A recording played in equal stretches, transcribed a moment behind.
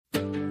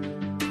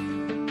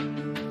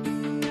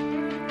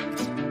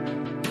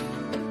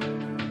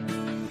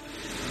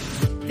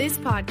This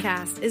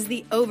podcast is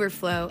the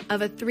overflow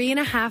of a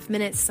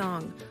 3.5-minute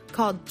song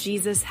called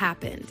Jesus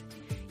Happened.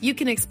 You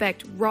can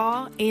expect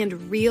raw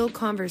and real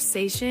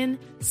conversation,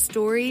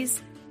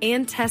 stories,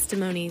 and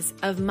testimonies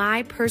of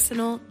my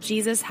personal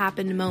Jesus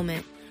Happened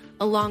moment,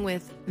 along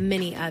with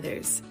many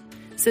others.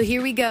 So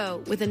here we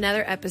go with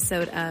another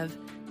episode of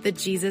the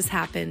Jesus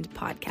Happened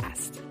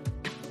podcast.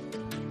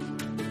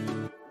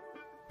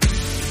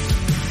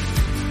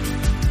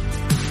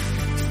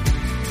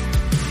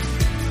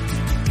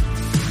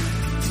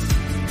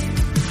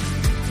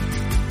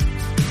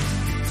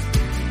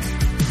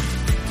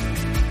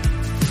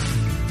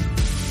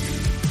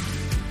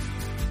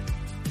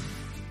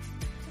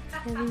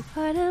 Every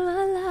part of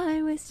my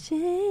life was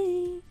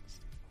changed.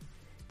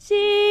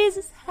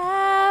 Jesus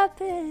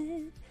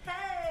happened.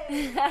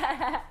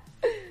 Hey.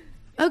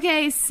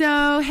 Okay,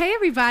 so hey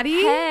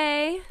everybody.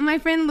 Hey. My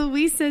friend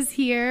Luisa's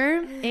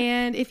here,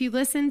 and if you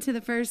listen to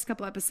the first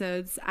couple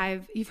episodes,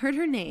 you've heard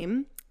her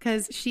name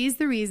because she's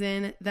the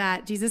reason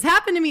that Jesus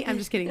happened to me. I'm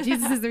just kidding.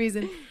 Jesus is the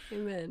reason.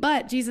 Amen.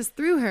 But Jesus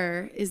through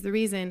her is the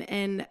reason.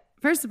 And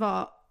first of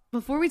all,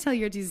 before we tell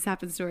your Jesus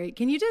happened story,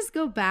 can you just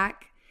go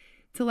back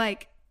to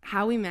like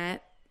how we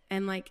met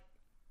and like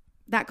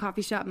that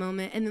coffee shop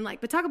moment, and then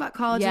but talk about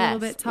college a little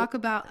bit, talk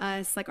about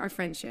us, like our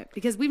friendship,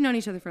 because we've known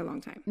each other for a long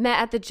time. Met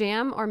at the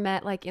Jam or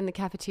met like in the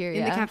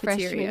cafeteria? In the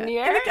cafeteria. Freshman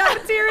year? In the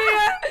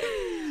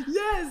cafeteria.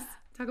 Yes.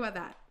 Talk about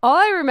that. All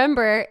I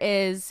remember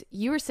is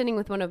you were sitting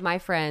with one of my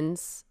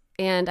friends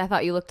and I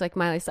thought you looked like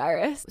Miley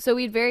Cyrus. So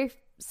we had very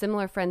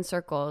similar friend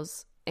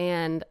circles,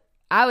 and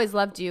I always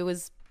loved you.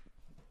 Was,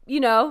 you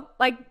know,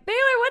 like,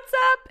 Baylor, what's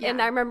up? Yeah.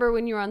 And I remember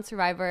when you were on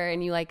Survivor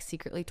and you like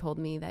secretly told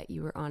me that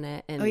you were on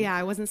it. And Oh yeah,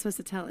 I wasn't supposed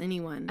to tell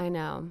anyone. I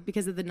know.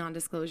 Because of the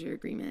non-disclosure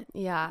agreement.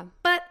 Yeah.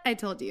 But I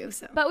told you,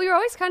 so. But we were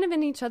always kind of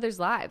in each other's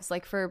lives,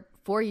 like for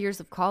 4 years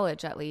of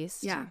college at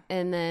least. Yeah.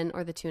 And then,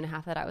 or the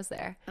 2.5 that I was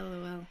there.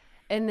 LOL.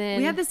 And then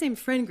We had the same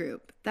friend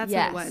group. That's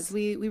Yes. what it was.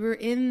 We were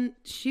in,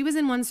 she was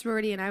in one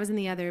sorority and I was in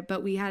the other,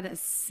 but we had a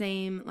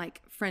same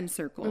like friend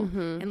circle.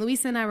 Mm-hmm. And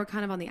Luisa and I were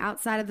kind of on the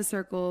outside of the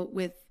circle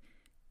with,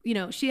 you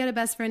know, she had a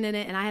best friend in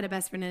it and I had a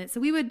best friend in it. So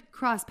we would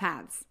cross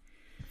paths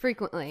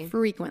frequently.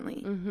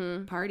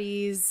 Mm-hmm.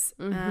 Parties,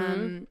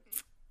 you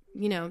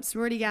know,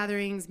 sorority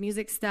gatherings,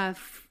 music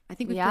stuff. I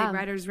think we played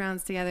writers'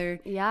 rounds together.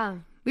 Yeah.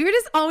 We were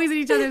just always in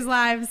each other's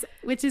lives,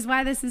 which is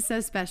why this is so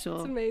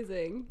special. It's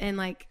amazing. And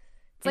like,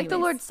 It's like the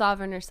Lord's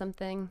sovereign or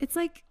something. it's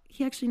like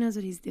he actually knows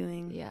what he's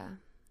doing. Yeah.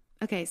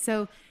 Okay,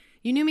 so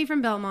you knew me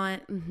from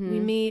Belmont. Mm-hmm. We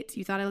meet.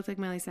 You thought I looked like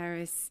Miley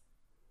Cyrus,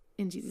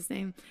 in Jesus'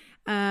 name,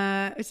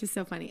 which is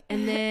so funny.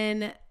 And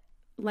then,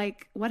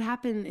 like, what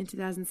happened in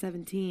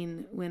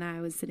 2017 when I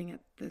was sitting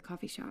at the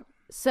coffee shop?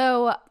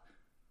 So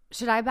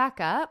should I back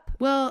up?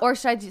 Well, Or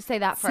should I say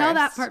that first? tell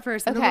that part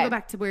first, and then Okay. we'll go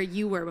back to where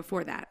you were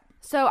before that.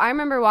 So I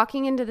remember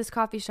walking into this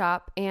coffee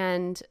shop,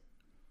 and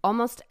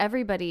almost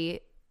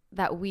everybody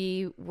that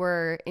we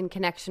were in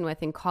connection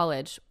with in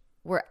college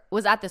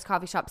was at this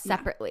coffee shop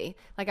separately.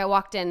 Yeah. Like I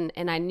walked in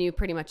and I knew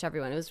pretty much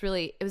everyone. It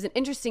was an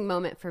interesting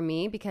moment for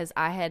me because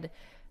I had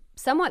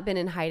somewhat been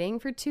in hiding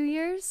for 2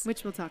 years.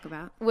 Which we'll talk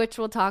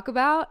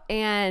about.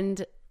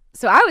 And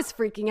so I was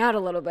freaking out a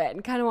little bit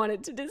and kind of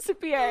wanted to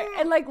disappear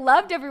and like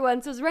loved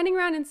everyone. So I was running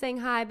around and saying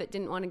hi, but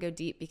didn't want to go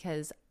deep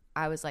because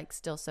I was like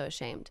still so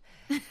ashamed.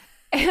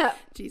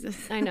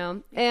 Jesus. I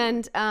know.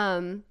 And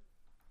I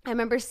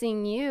remember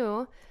seeing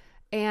you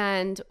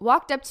and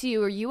walked up to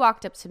you, or you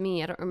walked up to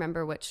me. I don't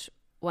remember which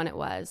one it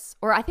was.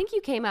 Or I think you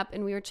came up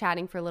and we were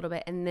chatting for a little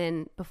bit. And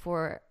then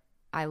before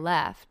I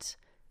left,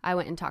 I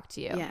went and talked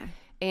to you. Yeah.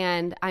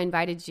 And I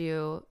invited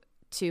you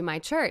to my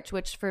church,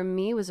 which for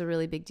me was a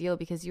really big deal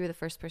because you were the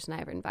first person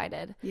I ever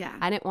invited. Yeah.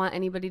 I didn't want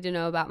anybody to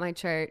know about my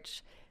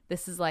church.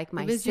 This is like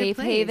my was your safe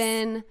place.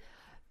 haven.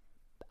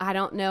 I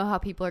don't know how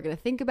people are going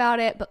to think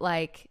about it, but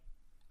like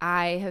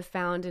I have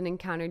found and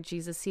encountered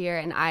Jesus here,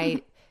 and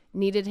I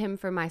needed him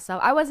for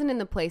myself. I wasn't in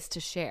the place to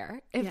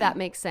share, if that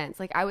makes sense.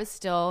 Like I was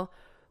still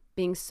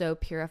being so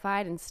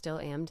purified and still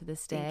am to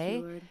this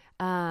day. Thank you,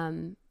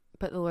 Lord.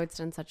 But the Lord's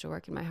done such a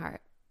work in my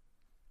heart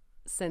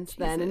since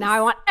then. And now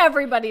I want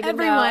everybody to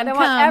know. And I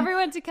come. want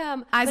everyone to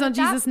come. Eyes But on at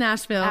that- Jesus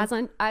Nashville.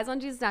 Eyes on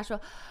Jesus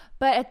Nashville.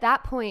 But at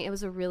that point, it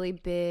was a really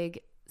big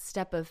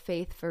step of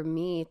faith for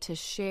me to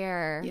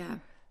share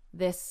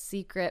this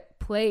secret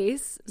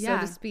place, so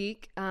to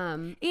speak,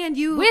 and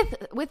you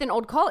with an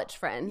old college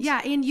friend.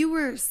 Yeah, and you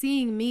were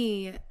seeing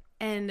me,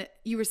 and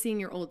you were seeing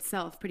your old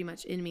self pretty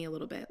much in me a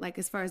little bit, like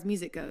as far as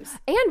music goes.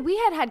 And we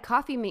had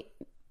coffee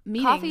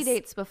Meetings.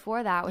 dates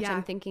before that, which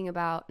I'm thinking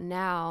about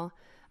now.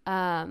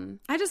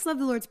 I just love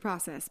the Lord's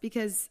process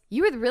because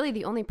You were really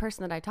the only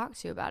person that I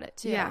talked to about it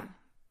too. yeah,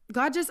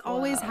 God just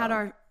always had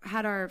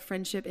our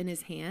friendship in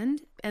his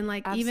hand. And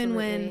like even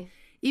when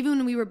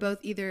we were both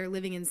either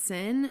living in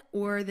sin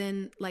or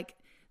then like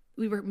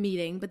we were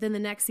meeting, but then the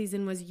next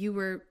season was you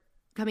were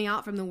coming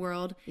out from the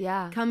world,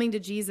 coming to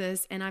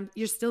Jesus, and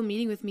you're still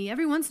meeting with me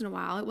every once in a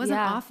while. It wasn't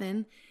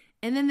often.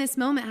 And then this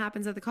moment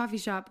happens at the coffee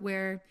shop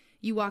where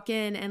you walk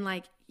in and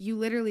like you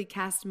literally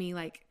cast me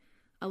like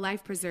a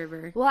life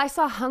preserver. Well, I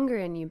saw hunger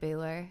in you,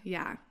 Baylor.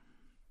 Yeah.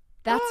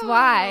 That's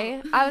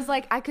why I was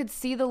like, I could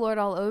see the Lord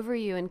all over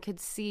you and could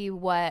see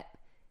what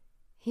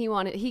he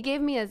wanted. He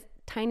gave me a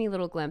tiny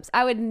little glimpse.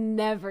 I would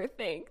never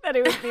think that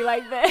it would be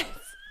like this.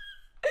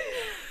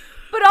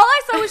 But all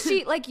I saw was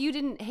you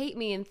didn't hate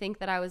me and think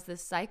that I was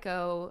this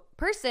psycho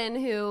person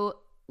who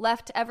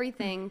left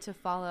everything to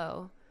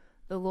follow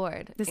the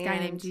Lord. This guy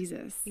named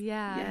Jesus.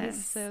 Yeah. Yes.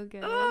 He's so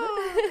good.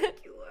 Oh,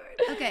 thank you,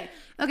 Lord.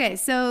 Okay.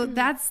 So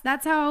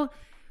that's how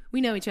we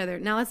know each other.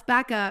 Now let's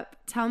back up.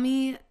 Tell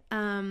me,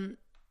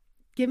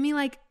 give me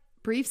like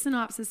brief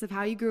synopsis of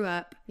how you grew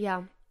up.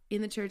 Yeah.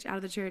 In the church, out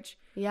of the church.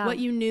 Yeah. What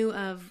you knew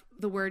of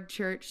the word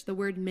church, the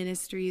word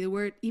ministry,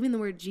 even the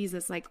word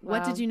Jesus. Like,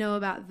 what did you know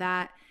about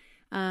that?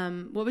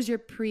 What was your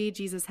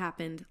pre-Jesus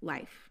happened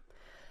life?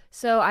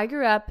 So I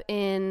grew up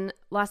in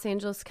Los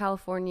Angeles,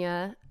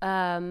 California.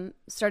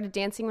 Started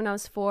dancing when I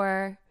was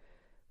 4.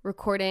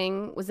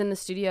 Recording, was in the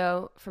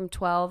studio from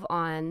 12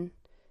 on,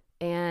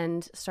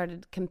 and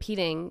started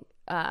competing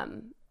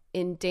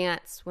in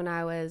dance when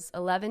I was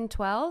 11,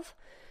 12.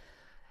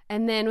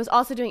 And then was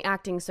also doing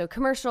acting, so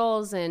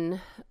commercials and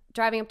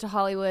driving up to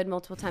Hollywood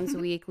multiple times a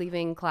week,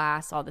 leaving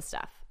class, all this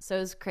stuff. So it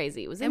was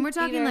crazy. And we're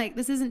talking like,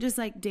 this isn't just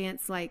like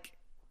dance, like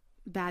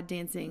bad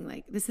dancing.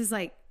 Like this is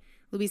like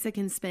Luisa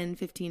can spin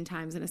 15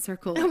 times in a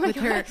circle with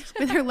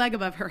her leg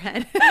above her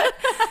head.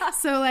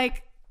 So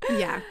like,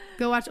 yeah,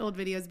 go watch old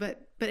videos. But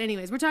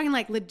anyways, we're talking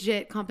like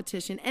legit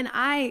competition. And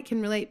I can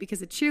relate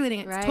because of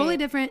cheerleading. It's totally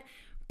different.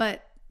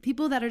 But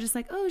people that are just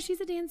like, oh, she's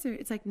a dancer.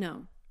 It's like,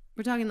 no,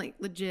 we're talking like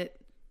legit.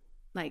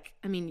 Like,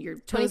 I mean, you're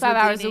 25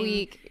 hours a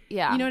week.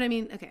 Yeah. You know what I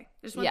mean? Okay.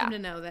 I just want them to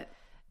know that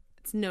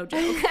it's no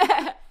joke.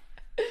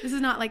 This is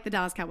not like the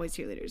Dallas Cowboys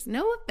cheerleaders.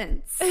 No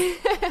offense.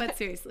 But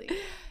seriously.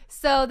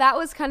 So that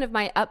was kind of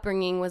my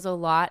upbringing, was a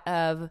lot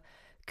of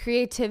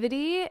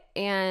creativity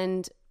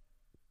and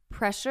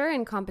pressure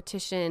and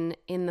competition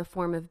in the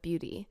form of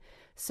beauty.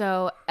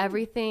 So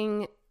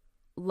everything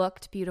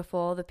looked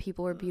beautiful. The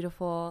people were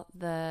beautiful.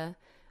 The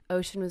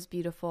ocean was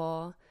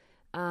beautiful.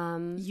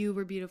 You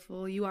were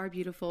beautiful. You are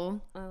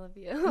beautiful. I love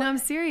you. No, I'm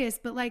serious,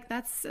 but like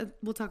that's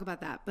we'll talk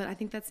about that, but I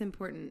think that's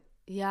important.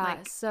 Yeah.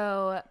 Like,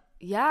 so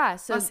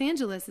Los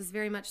Angeles is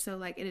very much so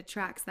like it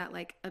attracts that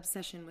like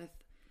obsession with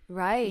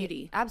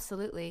beauty.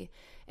 Absolutely.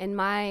 And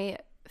my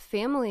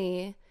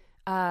family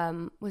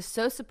was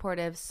so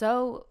supportive,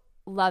 so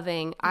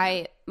loving.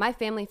 My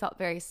family felt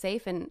very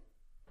safe, and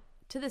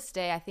to this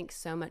day I think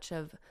so much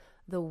of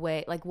the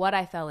way, like what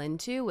I fell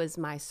into was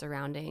my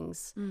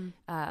surroundings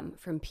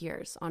from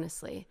peers,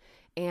 honestly.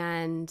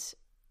 And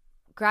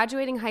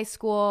graduating high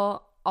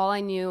school, all I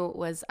knew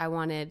was I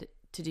wanted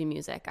to do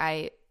music.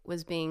 I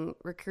was being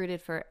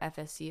recruited for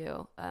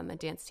FSU, a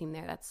dance team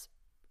there. That's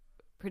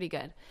pretty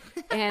good.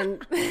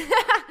 And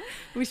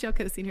wish y'all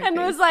could have seen her and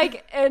face. was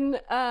like,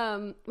 and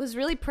was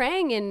really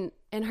praying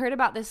and heard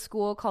about this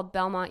school called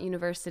Belmont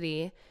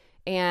University.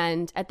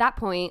 And at that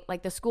point,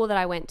 like the school that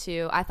I went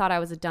to, I thought I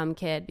was a dumb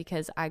kid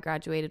because I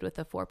graduated with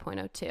a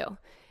 4.02.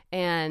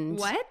 And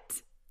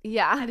what?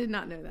 Yeah. I did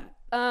not know that.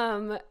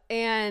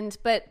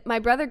 But my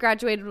brother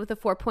graduated with a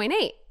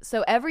 4.8.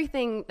 So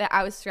everything that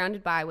I was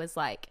surrounded by was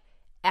like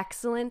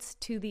excellence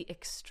to the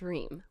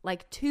extreme,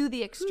 like to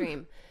the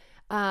extreme.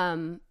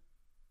 Talk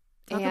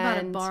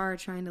about a bar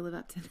trying to live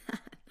up to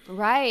that.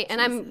 Right.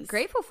 And I'm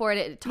grateful for it.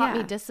 It taught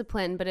me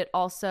discipline, but it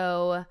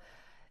also,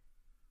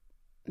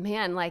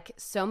 man, like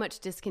so much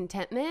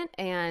discontentment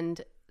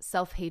and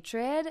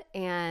self-hatred,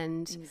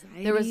 and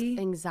anxiety. There was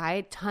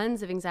anxiety,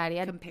 tons of anxiety.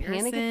 I had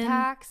panic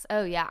attacks.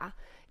 Oh yeah.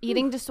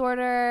 Eating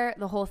disorder,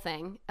 the whole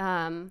thing.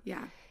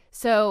 Yeah.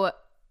 So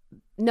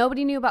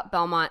nobody knew about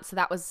Belmont, so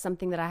that was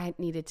something that I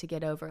needed to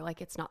get over.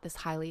 Like, it's not this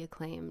highly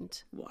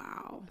acclaimed.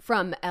 Wow.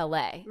 From LA.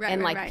 Right,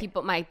 and right, like right.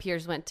 people, my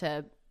peers went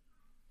to,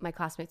 my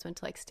classmates went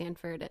to like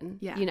Stanford and,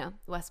 you know,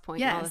 West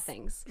Point and all the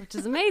things, which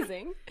is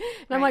amazing.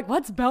 And I'm like,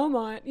 what's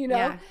Belmont? You know?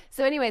 Yeah.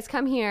 So anyways,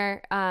 come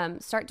here,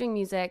 start doing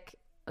music.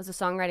 I was a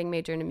songwriting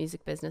major and a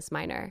music business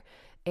minor,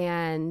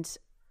 and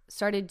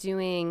started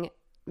doing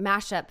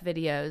mashup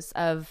videos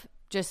of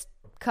just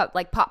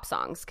like pop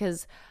songs,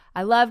 because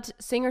I loved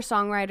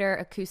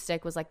singer-songwriter.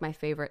 Acoustic was like my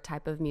favorite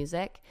type of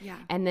music. Yeah.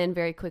 And then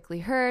very quickly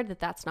heard that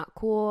that's not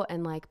cool,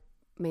 and like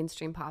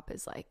mainstream pop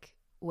is like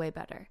way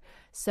better.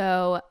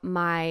 So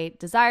my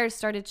desires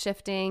started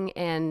shifting,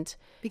 and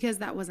because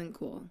that wasn't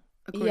cool,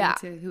 according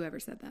to whoever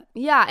said that.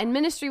 Yeah, and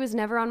ministry was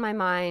never on my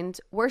mind.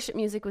 Worship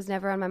music was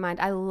never on my mind.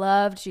 I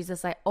loved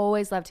Jesus. I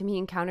always loved him. He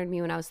encountered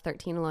me when I was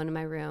 13 alone in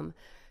my room,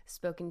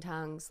 spoke in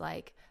tongues,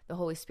 like the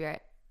Holy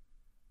Spirit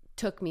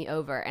took me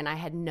over, and I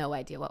had no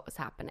idea what was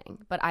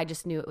happening, but I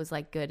just knew it was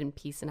like good and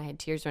peace, and I had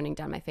tears running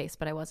down my face,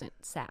 but I wasn't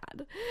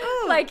sad.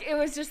 Oh. Like, it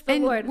was just the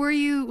Lord.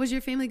 Was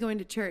your family going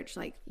to church?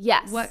 Like,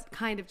 yes. What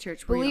kind of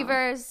church were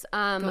Believers,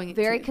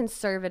 very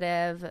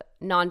conservative,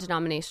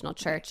 non-denominational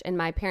church, and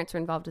my parents were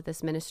involved with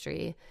this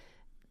ministry.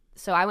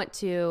 So I went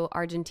to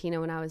Argentina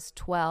when I was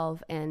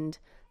 12 and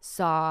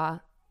saw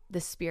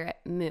the Spirit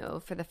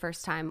move for the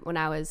first time when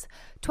I was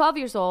 12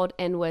 years old,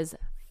 and was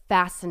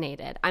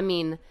fascinated. I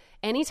mean,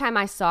 anytime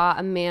I saw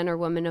a man or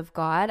woman of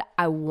God,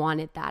 I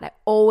wanted that. I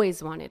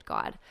always wanted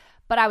God.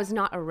 But I was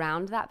not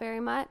around that very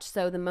much.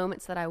 So the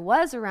moments that I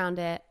was around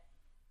it,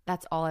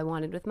 that's all I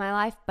wanted with my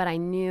life. But I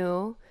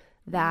knew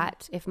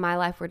that if my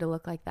life were to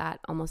look like that,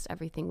 almost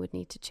everything would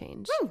need to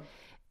change. Woo.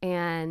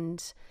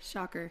 And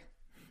Shocker.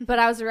 but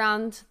I was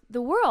around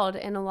the world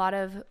and a lot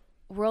of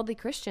worldly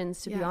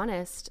Christians, to be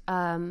honest.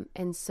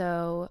 And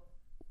so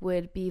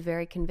would be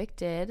very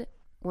convicted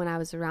when I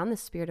was around the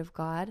Spirit of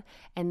God,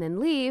 and then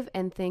leave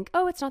and think,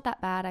 oh, it's not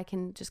that bad. I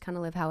can just kind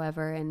of live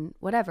however and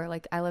whatever.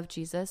 Like, I love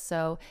Jesus.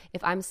 So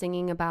if I'm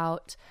singing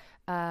about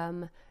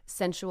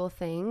sensual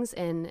things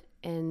and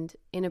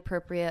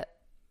inappropriate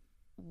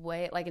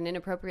way, like an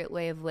inappropriate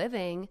way of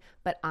living,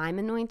 but I'm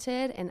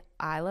anointed and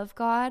I love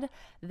God,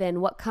 then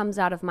what comes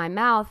out of my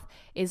mouth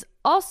is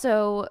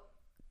also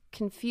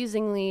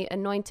confusingly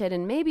anointed,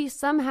 and maybe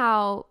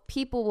somehow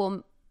people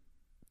will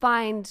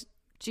find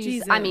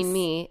Jesus. I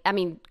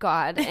mean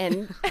God,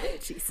 and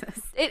Jesus.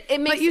 It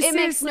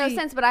makes no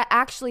sense, but I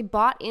actually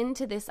bought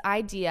into this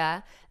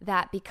idea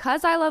that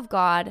because I love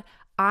God,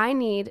 I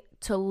need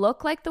to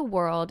look like the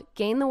world,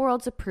 gain the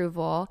world's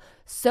approval,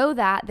 so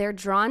that they're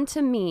drawn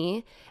to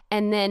me,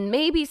 and then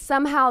maybe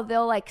somehow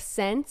they'll like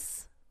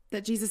sense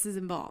that Jesus is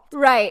involved.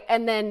 Right,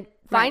 and then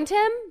find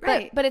him,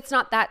 Right. But it's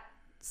not that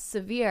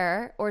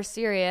severe or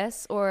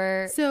serious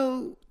or...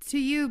 So to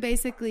you,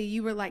 basically,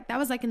 you were like, that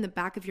was like in the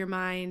back of your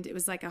mind. It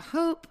was like a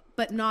hope,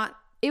 but not...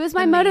 It was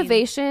my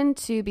motivation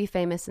to be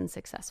famous and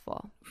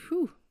successful.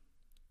 Whew.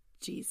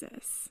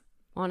 Jesus.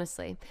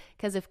 Honestly.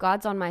 Because if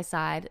God's on my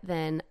side,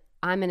 then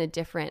I'm in a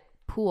different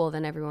pool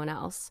than everyone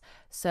else.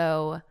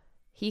 So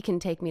he can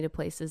take me to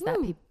places that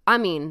people... I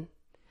mean...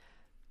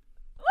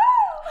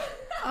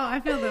 Oh, I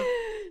feel the...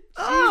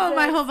 Oh,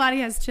 my whole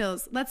body has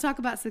chills. Let's talk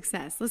about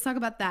success. Let's talk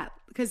about that.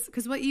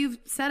 Because what you've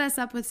set us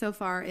up with so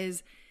far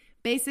is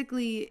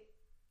basically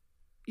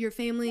your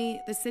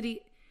family, the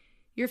city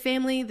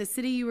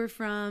you were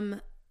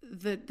from,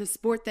 the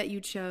sport that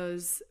you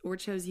chose or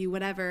chose you,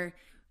 whatever,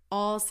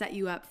 all set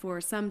you up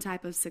for some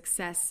type of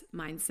success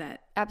mindset.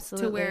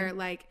 Absolutely. To where,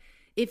 like,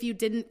 if you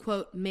didn't,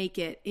 quote, make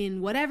it in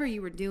whatever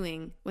you were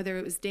doing, whether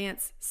it was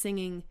dance,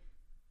 singing,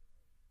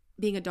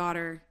 being a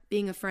daughter,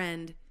 being a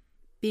friend,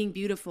 being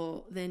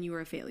beautiful, then you were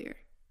a failure.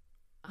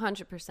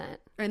 100%.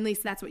 Or at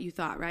least that's what you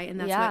thought, right? And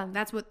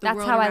that's what the that's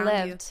world how around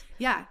I lived.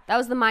 You. Yeah. That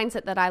was the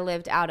mindset that I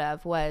lived out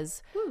of,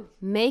 was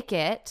make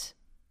it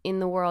in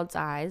the world's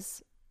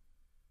eyes.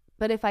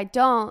 But if I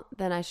don't,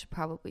 then I should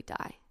probably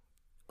die.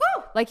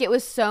 Woo! Like, it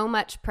was so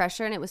much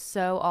pressure and it was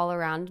so all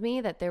around me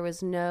that there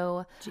was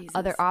no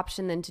other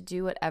option than to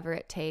do whatever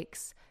it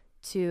takes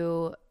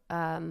to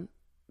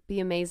be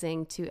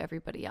amazing to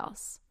everybody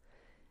else.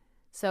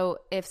 So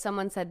if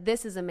someone said,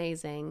 this is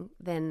amazing,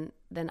 then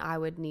I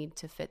would need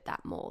to fit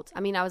that mold. I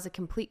mean, I was a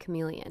complete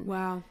chameleon.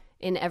 Wow.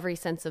 In every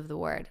sense of the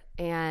word.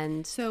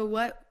 And so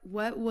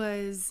what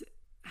was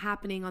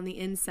happening on the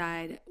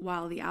inside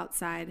while the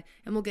outside,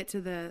 and we'll get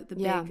to the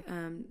big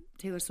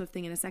Taylor Swift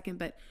thing in a second,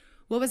 but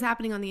what was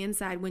happening on the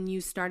inside when you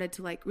started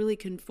to like really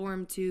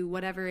conform to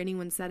whatever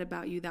anyone said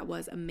about you that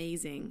was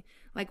amazing?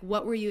 Like,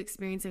 what were you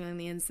experiencing on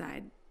the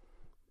inside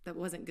that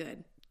wasn't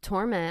good?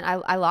 Torment.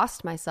 I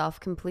lost myself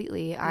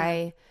completely.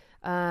 Yeah.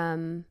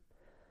 I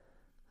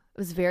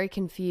was very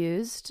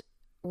confused,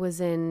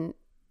 was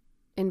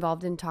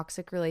involved in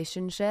toxic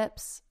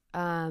relationships,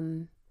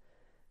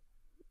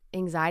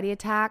 anxiety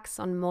attacks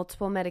on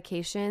multiple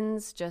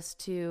medications just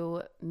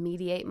to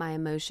mediate my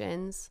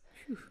emotions,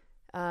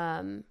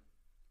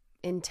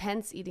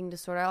 intense eating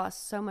disorder. I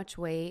lost so much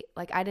weight.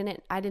 Like, I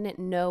didn't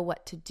know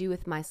what to do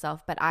with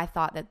myself, but I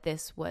thought that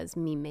this was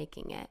me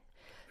making it.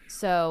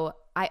 So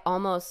I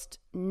almost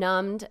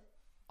numbed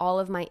all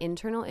of my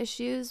internal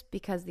issues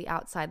because the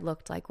outside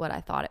looked like what I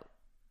thought it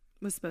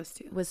was supposed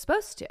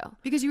to.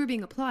 Because you were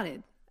being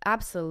applauded.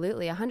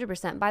 Absolutely,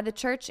 100%, by the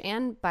church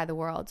and by the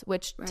world,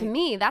 which to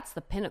me, that's the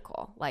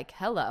pinnacle. Like,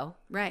 hello.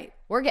 Right.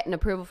 We're getting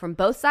approval from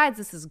both sides.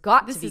 This has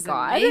got to be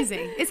God. This is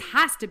amazing. This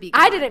has to be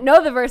God. I didn't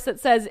know the verse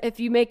that says, if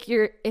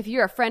you're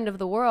a friend of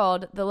the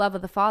world, the love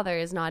of the Father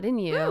is not in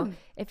you. Ooh.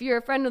 If you're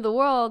a friend of the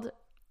world,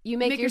 you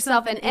make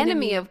yourself an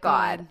enemy of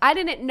God. I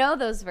didn't know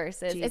those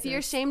verses. Jesus. If you're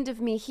ashamed of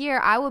me here,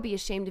 I will be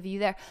ashamed of you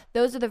there.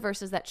 Those are the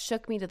verses that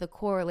shook me to the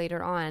core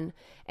later on.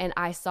 And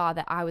I saw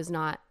that I was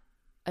not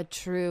a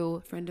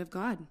true friend of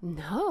God.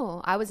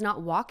 No, I was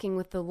not walking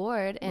with the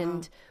Lord.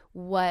 And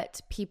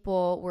what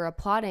people were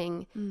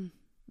applauding,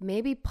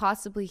 maybe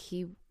possibly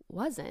he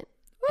wasn't.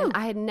 Woo. And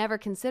I had never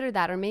considered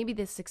that. Or maybe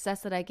the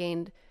success that I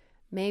gained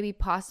maybe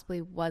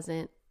possibly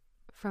wasn't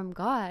from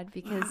God,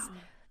 because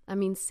I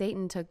mean,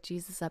 Satan took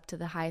Jesus up to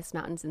the highest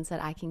mountains and said,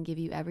 I can give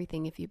you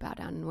everything if you bow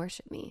down and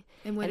worship me.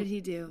 And what did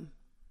he do?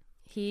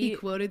 He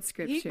quoted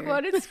scripture. He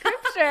quoted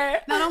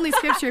scripture. Not only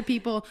scripture,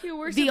 people. The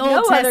Old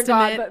Testament. Other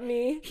God but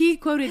me. He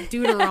quoted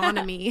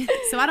Deuteronomy.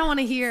 So I don't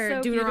want to hear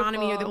so Deuteronomy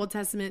beautiful. or the Old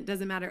Testament.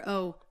 Doesn't matter.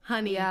 Oh,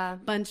 honey,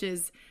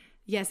 bunches.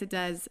 Yes, it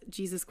does.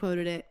 Jesus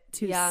quoted it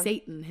to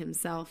Satan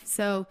himself.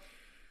 So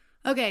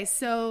Okay,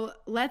 so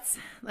let's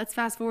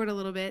fast forward a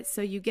little bit.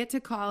 So you get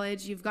to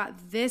college, you've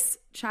got this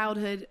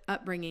childhood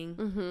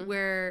upbringing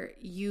where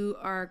you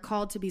are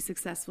called to be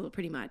successful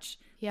pretty much.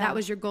 Yeah. That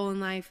was your goal in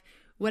life.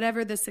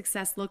 Whatever the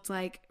success looked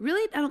like,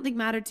 really I don't think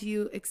mattered to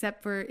you,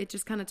 except for it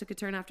just kind of took a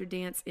turn after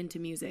dance into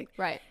music.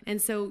 Right.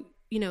 And so,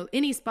 you know,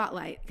 any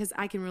spotlight, because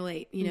I can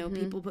relate, you know,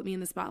 people put me in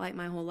the spotlight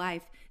my whole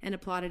life and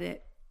applauded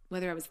it,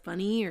 whether I was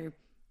funny or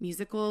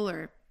musical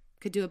or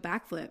could do a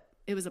backflip,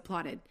 it was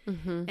applauded.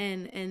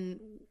 And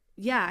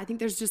yeah, I think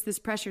there's just this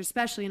pressure,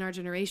 especially in our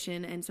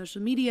generation and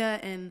social media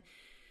and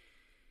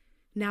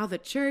now the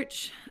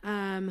church,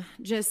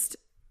 just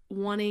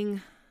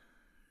wanting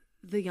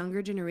the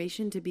younger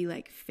generation to be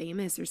like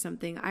famous or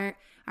something. I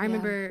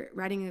remember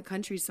writing a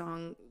country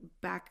song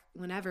back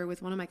whenever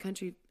with one of my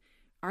country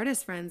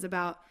artist friends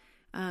about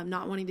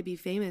not wanting to be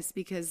famous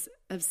because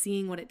of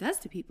seeing what it does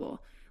to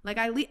people. Like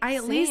I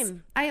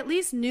at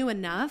least knew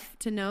enough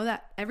to know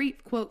that every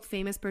quote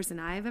famous person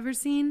I've ever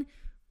seen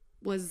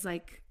was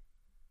like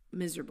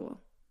miserable.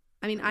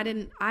 I mean,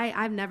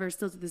 I've never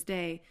still to this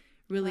day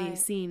really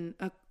seen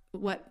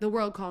what the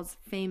world calls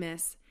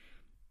famous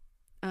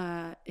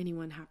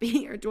anyone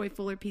happy or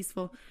joyful or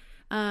peaceful.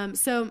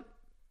 So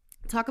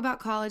talk about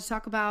college,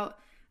 talk about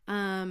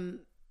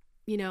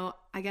you know,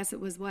 I guess it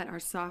was what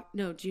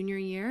junior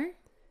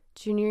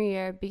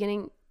year,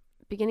 beginning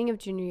of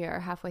junior year,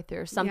 halfway through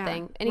or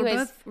something. Yeah.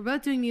 Anyways, we're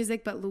both doing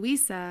music, but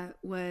Luisa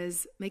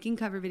was making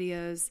cover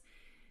videos,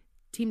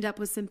 teamed up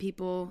with some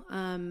people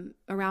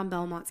around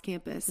Belmont's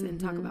campus and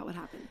talk about what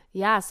happened.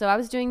 Yeah, so I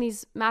was doing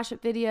these mashup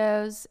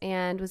videos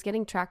and was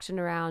getting traction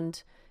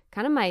around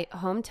kind of my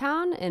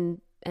hometown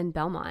and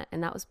Belmont,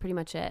 and that was pretty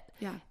much it.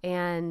 Yeah.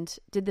 And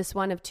did this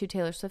one of 2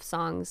 Taylor Swift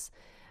songs.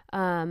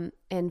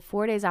 And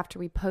 4 days after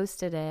we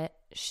posted it,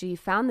 she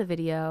found the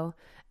video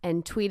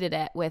and tweeted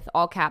it with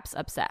all caps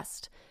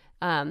obsessed.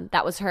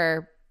 That was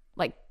her,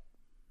 like,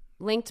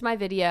 linked my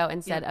video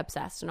and said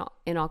obsessed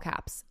in all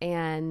caps.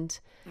 And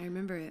I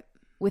remember it.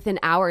 Within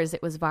hours,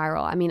 it was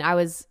viral. I mean, I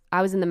was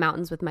in the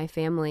mountains with my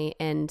family,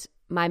 and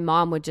my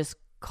mom would just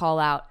call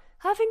out,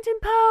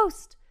 Huffington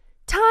Post,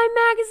 Time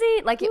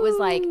Magazine. Like, it was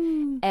like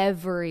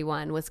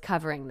everyone was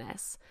covering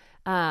this.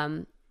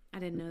 I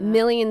didn't know that.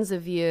 Millions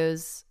of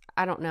views.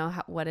 I don't know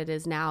what it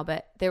is now,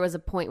 but there was a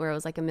point where it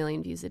was like 1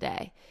 million views a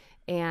day.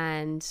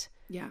 And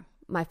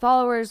my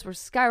followers were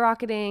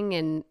skyrocketing,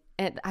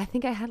 and I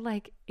think I had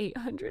like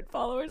 800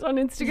 followers on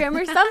Instagram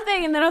or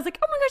something. And then I was like,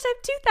 oh my gosh, I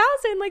have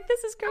 2,000. Like,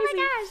 this is crazy. Oh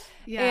my gosh.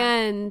 Yeah.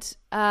 And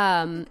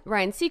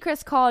Ryan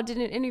Seacrest called, did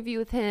an interview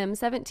with him.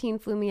 17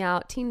 flew me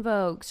out. Teen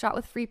Vogue, shot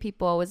with Free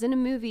People, was in a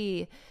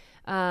movie.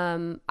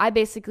 I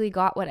basically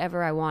got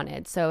whatever I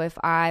wanted. So if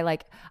I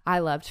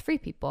loved Free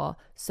People.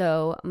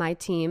 So my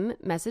team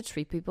messaged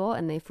Free People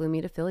and they flew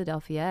me to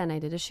Philadelphia and I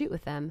did a shoot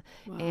with them.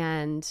 Wow.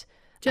 And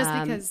just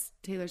because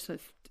Taylor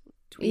Swift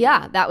tweeted.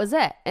 Yeah, that was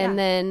it. And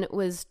then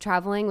was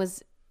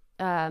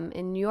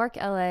in New York,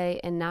 LA,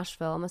 and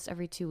Nashville almost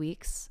every 2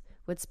 weeks.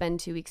 Would spend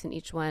 2 weeks in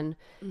each one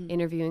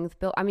interviewing with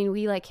Bill. I mean,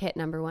 we like hit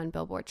 #1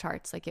 Billboard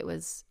charts. Like, it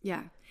was.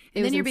 Yeah.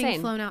 And then you're insane.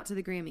 Being flown out to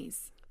the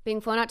Grammys. Being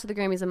flown out to the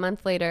Grammys a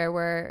month later,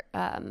 where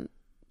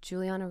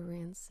Juliana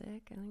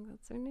Rancic, I think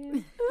that's her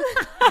name.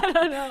 I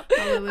don't know.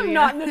 Hallelujah. I'm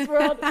not in this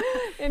world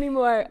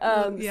anymore.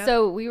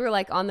 So we were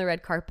like on the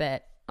red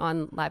carpet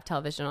on live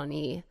television on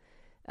E,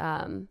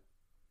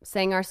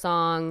 sang our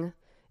song,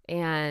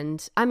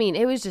 and I mean,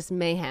 it was just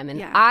mayhem.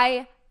 And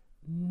I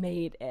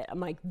made it. I'm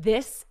like,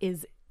 this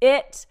is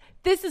it.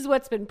 This is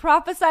what's been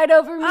prophesied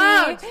over me.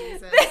 Oh,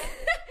 Jesus.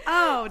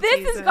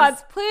 This is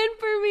God's plan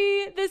for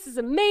me. This is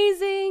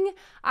amazing.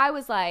 I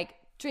was like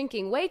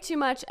drinking way too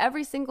much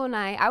every single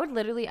night. I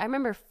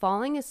remember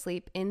falling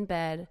asleep in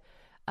bed,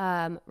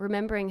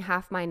 remembering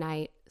half my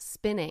night,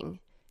 spinning,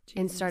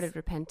 and started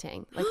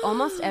repenting like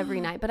almost every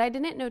night. But I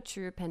didn't know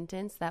true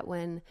repentance, that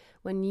when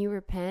you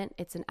repent,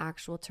 it's an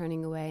actual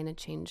turning away and a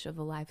change of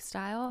a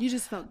lifestyle. You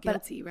just felt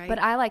guilty, right? But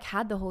I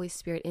had the Holy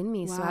Spirit in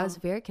me. Wow. So I was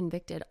very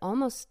convicted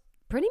almost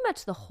pretty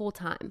much the whole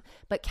time,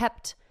 but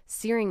kept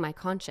searing my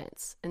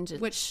conscience, and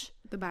just, which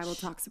the Bible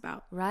talks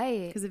about,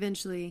 right? Because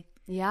eventually,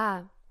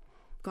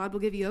 God will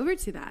give you over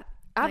to that.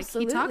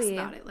 Absolutely, like, He talks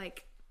about it.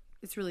 Like,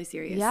 it's really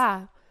serious.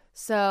 Yeah.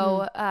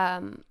 So,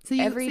 so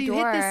you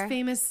hit this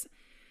famous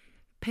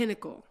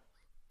pinnacle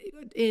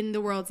in the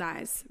world's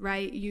eyes,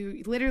 right?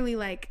 You literally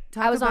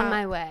I was on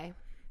my way,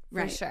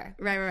 right? For sure,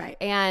 right.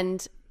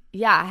 And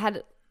I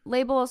had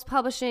labels,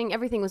 publishing,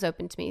 everything was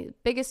open to me.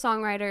 Biggest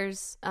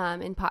songwriters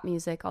in pop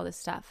music, all this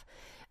stuff,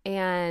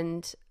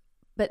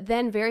 But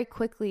then very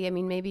quickly, I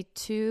mean, maybe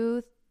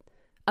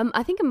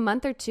I think a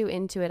month or two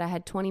into it, I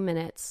had 20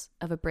 minutes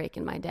of a break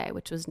in my day,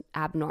 which was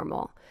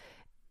abnormal.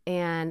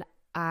 And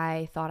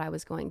I thought I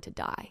was going to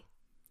die.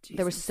 Jesus.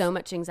 There was so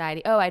much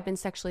anxiety. Oh, I'd been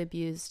sexually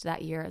abused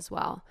that year as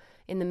well,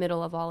 in the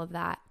middle of all of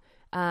that.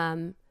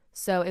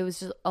 So it was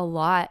just a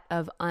lot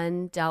of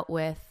undealt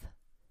with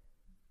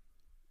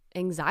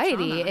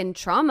anxiety and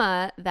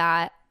trauma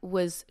that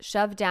was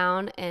shoved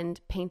down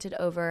and painted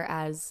over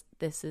as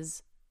this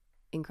is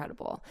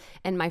incredible.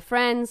 And my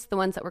friends, the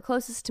ones that were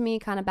closest to me,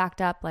 kind of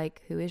backed up,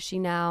 like, who is she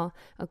now?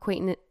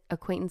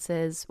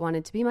 Acquaintances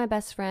wanted to be my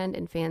best friend,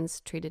 and fans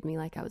treated me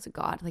like I was a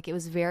god. Like, it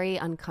was very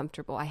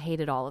uncomfortable. I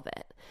hated all of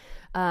it.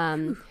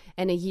 And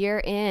a year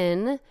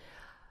in,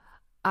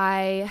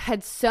 I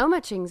had so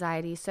much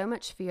anxiety, so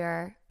much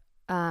fear,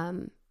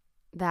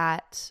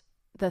 that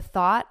the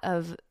thought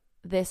of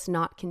this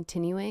not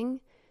continuing,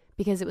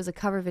 because it was a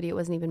cover video, it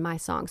wasn't even my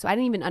song. So I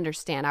didn't even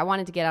understand. I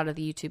wanted to get out of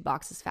the YouTube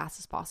box as fast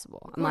as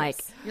possible. I'm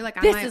like, you're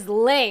like, this is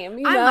lame.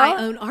 You know? I'm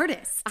my own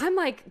artist. I'm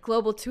like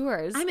global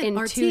tours in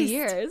artiste. 2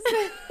 years.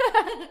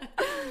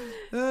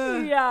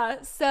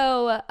 Yeah.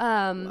 So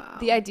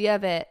the idea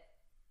of it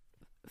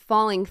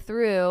falling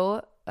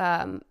through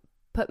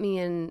put me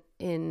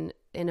in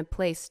a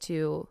place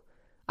to,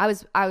 I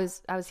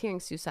was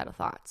hearing suicidal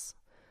thoughts,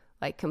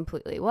 like,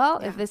 completely. Well,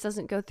 if this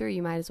doesn't go through,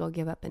 you might as well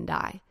give up and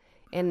die.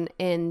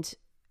 And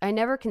I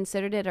never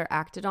considered it or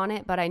acted on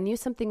it, but I knew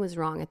something was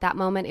wrong. At that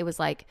moment, it was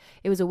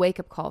a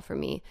wake-up call for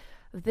me.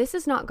 This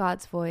is not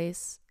God's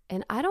voice,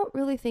 and I don't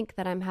really think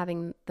that I'm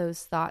having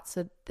those thoughts,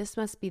 so this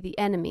must be the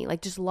enemy,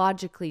 like, just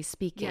logically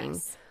speaking.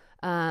 Yes.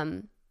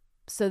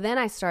 So then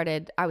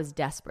I was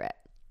desperate.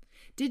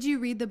 Did you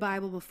read the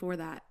Bible before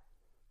that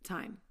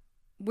time?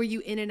 Were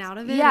you in and out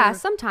of it? Yeah, or?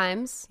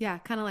 sometimes. Yeah,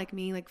 kind of like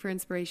me, like for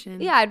inspiration.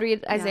 Yeah, I'd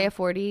read Isaiah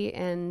 40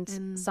 and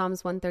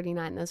Psalms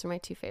 139. Those are my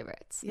two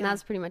favorites. And that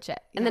was pretty much it.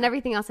 And then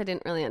everything else I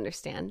didn't really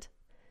understand.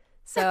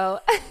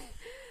 So,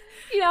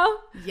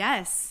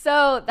 Yes.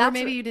 So that's, or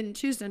maybe you didn't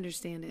choose to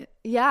understand it.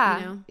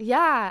 Yeah.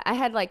 Yeah. I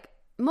had like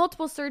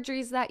multiple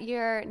surgeries that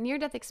year,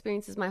 near-death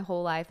experiences my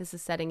whole life. This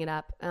is setting it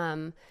up.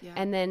 And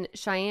then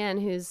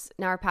Cheyenne, who's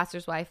now our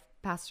pastor's wife,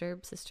 pastor,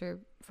 sister,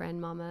 friend,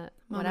 mama,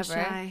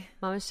 whatever.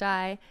 Mama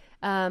Shy.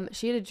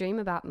 She had a dream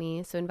about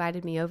me, so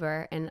invited me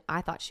over, and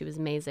I thought she was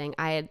amazing.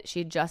 She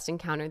had just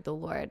encountered the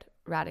Lord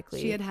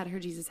radically. She had her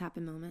Jesus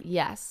happen moment.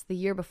 Yes, the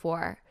year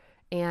before.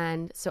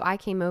 And so I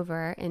came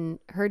over, and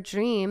the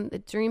dream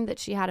that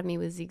she had of me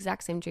was the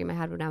exact same dream I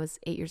had when I was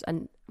 8 years, a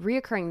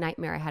reoccurring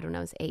nightmare I had when I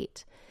was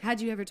 8.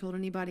 Had you ever told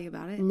anybody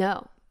about it?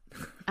 No.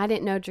 I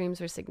didn't know dreams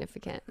were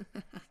significant.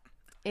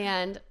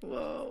 And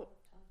whoa.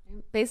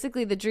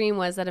 Basically the dream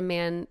was that a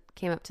man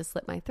came up to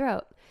slit my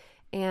throat.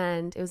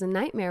 And it was a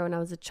nightmare when I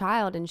was a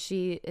child, and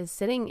she is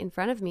sitting in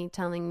front of me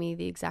telling me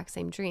the exact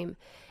same dream.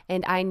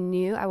 And I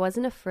knew, I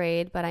wasn't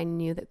afraid, but I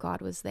knew that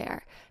God was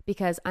there,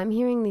 because I'm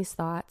hearing these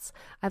thoughts.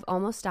 I've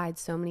almost died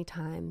so many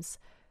times.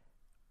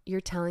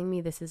 You're telling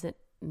me this isn't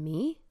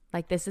me?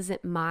 Like, this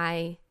isn't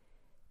my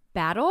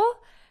battle?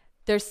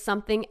 There's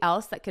something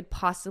else that could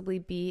possibly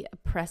be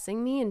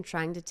oppressing me and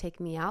trying to take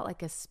me out,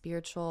 like a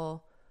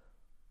spiritual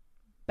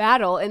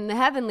battle in the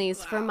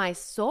heavenlies for my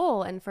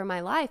soul and for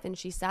my life. And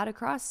she sat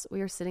across, we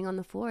were sitting on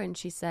the floor, and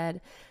she said,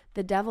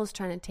 the devil's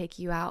trying to take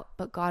you out,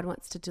 but God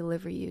wants to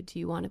deliver you. Do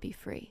you want to be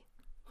free?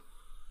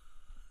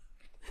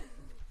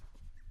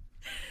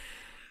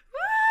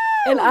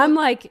 And I'm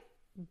like,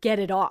 get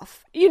it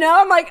off.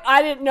 I'm like,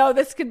 I didn't know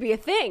this could be a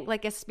thing.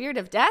 Like, a spirit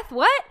of death?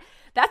 What?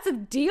 That's a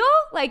deal?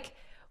 Like,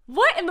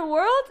 what in the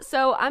world?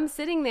 So I'm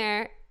sitting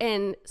there,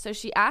 and so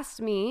she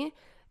asked me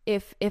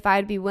if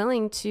I'd be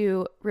willing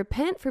to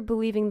repent for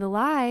believing the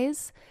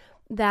lies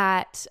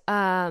that,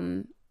 I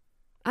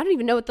don't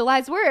even know what the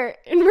lies were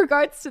in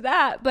regards to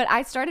that, but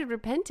I started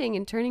repenting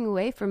and turning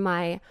away from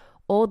my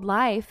old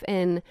life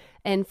and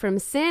from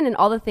sin and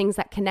all the things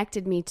that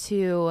connected me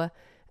to,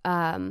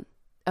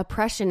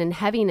 oppression and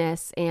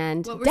heaviness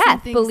and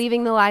death,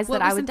 believing the lies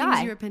that I would die. What were some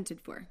things you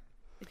repented for,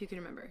 if you can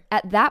remember?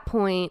 At that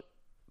point,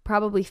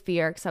 probably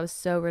fear, because I was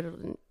so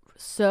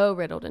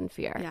riddled in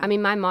fear. Yeah. I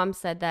mean, my mom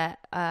said that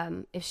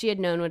if she had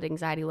known what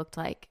anxiety looked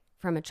like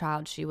from a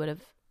child, she would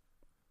have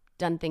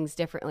done things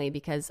differently,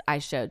 because I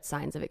showed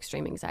signs of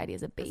extreme anxiety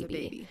as a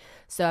baby.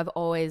 So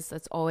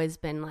that's always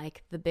been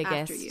like the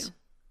biggest. After you.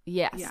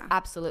 Yes, yeah.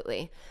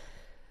 Absolutely.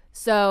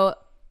 So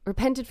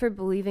repented for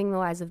believing the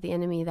lies of the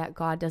enemy, that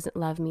God doesn't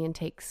love me and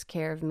takes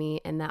care of me,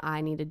 and that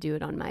I need to do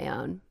it on my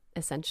own,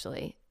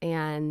 essentially.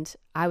 And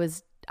I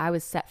was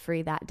set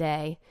free that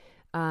day.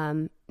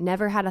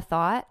 Never had a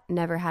thought,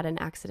 never had an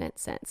accident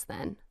since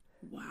then.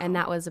 Wow. And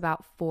that was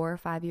about 4 or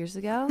 5 years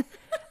ago.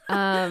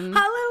 Hallelujah.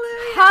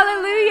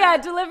 Hallelujah.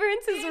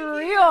 Deliverance is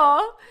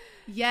real.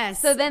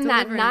 Yes. So then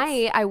that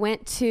night I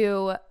went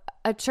to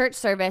a church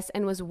service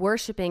and was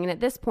worshiping. And at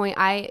this point,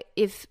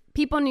 if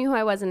people knew who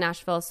I was in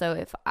Nashville, so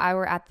if I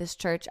were at this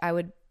church, I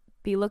would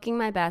be looking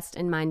my best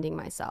and minding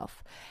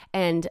myself.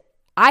 And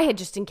I had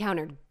just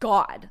encountered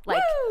God.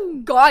 Like,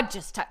 woo! God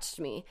just touched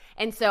me.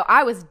 And so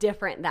I was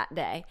different that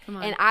day.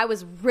 And I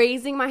was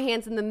raising my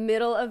hands in the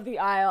middle of the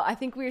aisle. I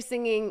think we were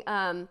singing,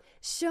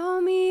 show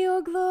me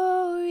your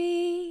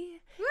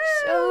glory. Woo!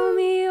 Show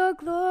me your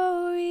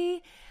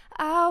glory.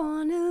 I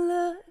want to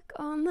look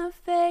on the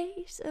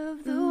face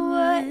of the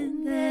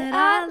one that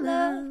I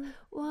love.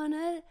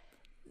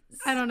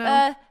 I don't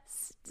know.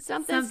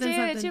 Something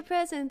stare at your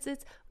presence.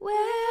 It's where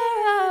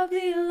I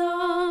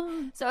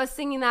belong. So I was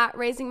singing that,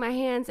 raising my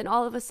hands, and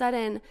all of a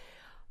sudden,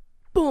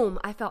 boom,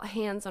 I felt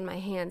hands on my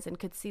hands and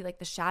could see like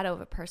the shadow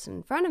of a person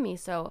in front of me.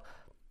 So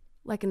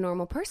like a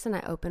normal person,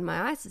 I opened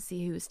my eyes to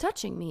see who was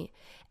touching me,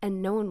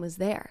 and no one was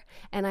there.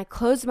 And I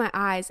closed my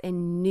eyes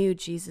and knew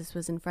Jesus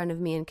was in front of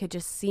me and could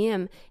just see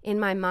him in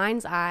my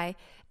mind's eye.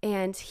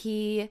 And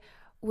he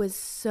was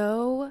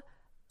so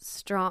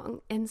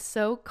strong and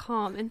so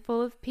calm and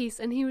full of peace.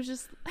 And he was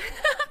just,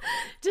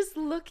 just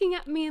looking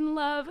at me in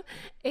love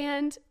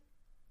and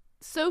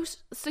so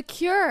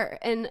secure,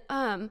 and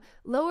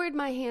lowered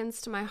my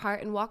hands to my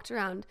heart and walked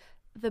around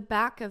the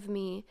back of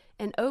me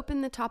and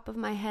opened the top of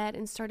my head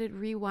and started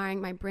rewiring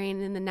my brain.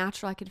 And in the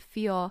natural, I could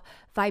feel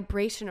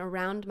vibration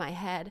around my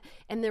head,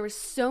 and there was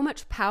so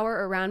much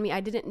power around me.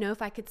 I didn't know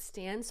if I could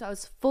stand, so I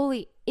was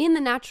fully in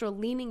the natural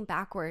leaning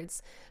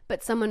backwards,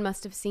 but someone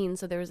must have seen.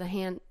 So there was a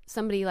hand,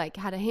 somebody like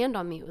had a hand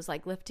on me. It was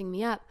like lifting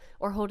me up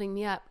or holding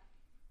me up.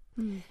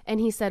 And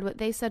he said what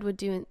they said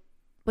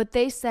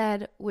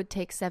would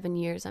take 7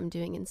 years, I'm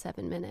doing in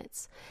 7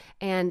 minutes.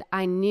 And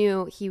I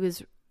knew he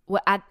was,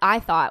 what I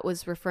thought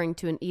was referring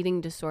to an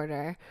eating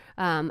disorder,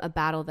 a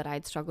battle that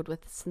I'd struggled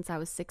with since I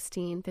was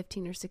 15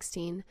 or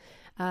 16,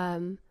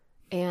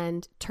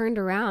 and turned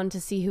around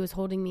to see who was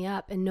holding me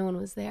up, and no one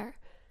was there.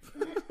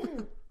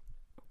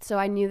 So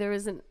I knew there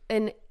was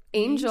an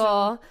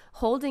angel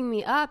holding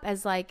me up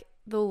as like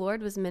the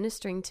Lord was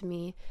ministering to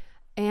me.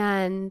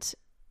 And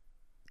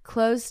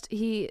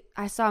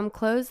I saw him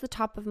close the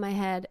top of my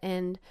head,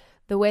 and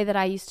the way that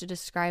I used to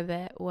describe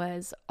it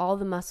was all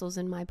the muscles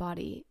in my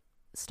body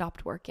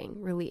stopped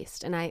working,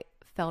 released, and I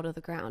fell to the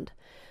ground.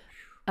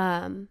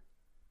 Mind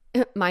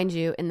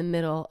you, in the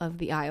middle of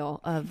the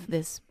aisle of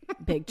this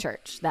big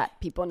church that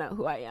people know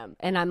who I am,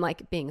 and I'm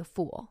like being a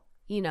fool,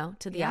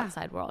 to the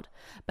outside world.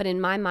 But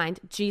in my mind,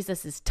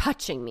 Jesus is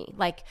touching me,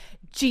 like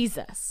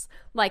Jesus,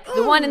 like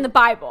the one in the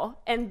Bible,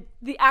 and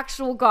the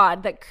actual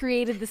God that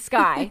created the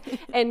sky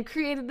and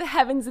created the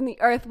heavens and the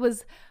earth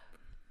was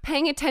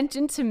paying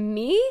attention to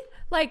me,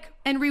 like,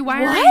 and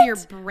rewiring your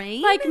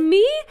brain, like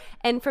me.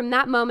 And from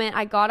that moment,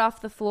 I got off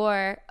the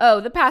floor.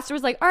 Oh, the pastor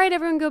was like, all right,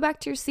 everyone go back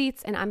to your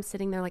seats. And I'm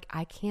sitting there like,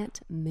 I can't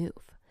move.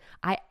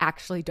 I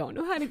actually don't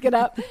know how to get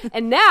up.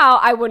 And now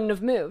I wouldn't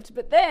have moved.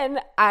 But then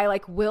I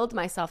like willed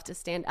myself to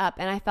stand up,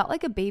 and I felt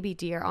like a baby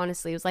deer.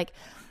 Honestly, it was like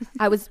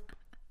I was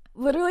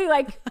literally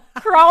like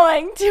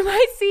crawling to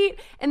my seat,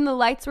 and the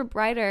lights were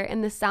brighter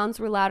and the sounds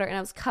were louder, and I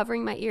was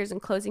covering my ears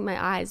and closing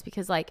my eyes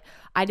because like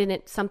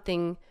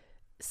something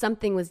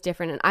was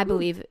different. And I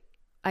believe,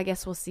 I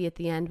guess we'll see at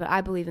the end, but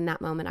I believe in that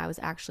moment I was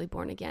actually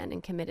born again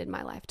and committed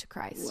my life to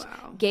Christ.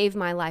 Wow. Gave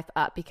my life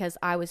up because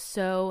I was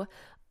so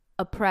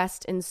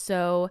oppressed and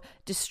so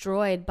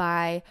destroyed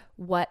by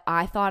what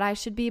I thought I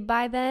should be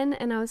by then.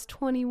 And I was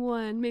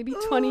 21, maybe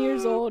 20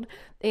 years old,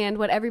 and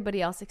what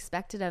everybody else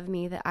expected of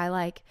me, that I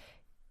like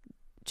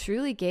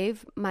truly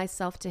gave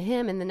myself to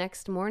him. And the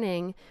next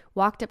morning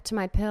walked up to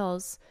my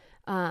pills,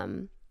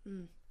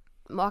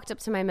 walked up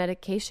to my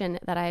medication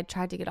that I had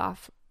tried to get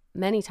off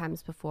many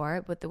times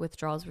before, but the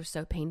withdrawals were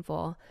so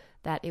painful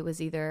that it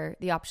was either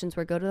the options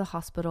were go to the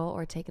hospital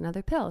or take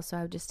another pill. So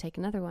I would just take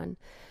another one,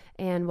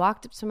 and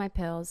walked up to my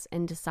pills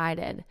and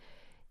decided,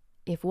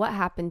 if what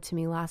happened to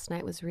me last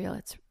night was real,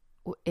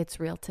 it's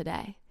real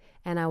today.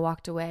 And I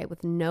walked away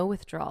with no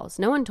withdrawals.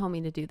 No one told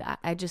me to do that.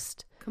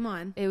 Come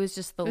on. It was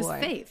just the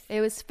Lord.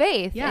 It was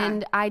faith. Yeah.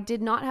 And I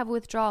did not have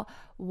withdrawal.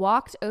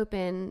 Walked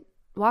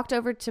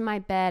over to my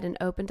bed and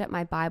opened up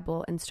my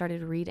Bible and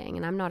started reading.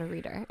 And I'm not a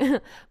reader,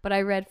 but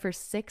I read for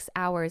 6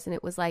 hours, and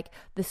it was like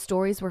the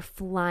stories were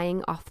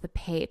flying off the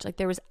page. Like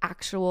there was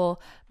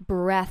actual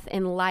breath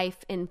and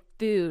life and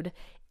food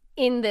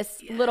in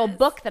this little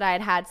book that I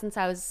had had since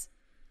I was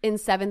in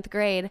 7th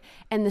grade.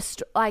 And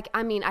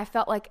I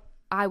felt like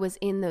I was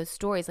in those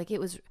stories. Like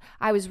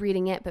I was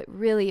reading it, but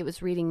really it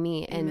was reading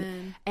me.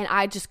 And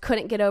I just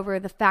couldn't get over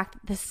the fact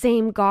that the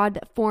same God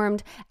that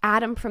formed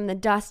Adam from the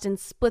dust and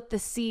split the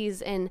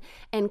seas and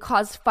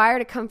caused fire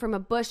to come from a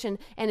bush and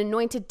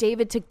anointed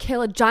David to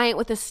kill a giant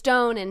with a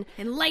stone and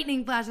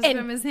lightning flashes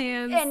from his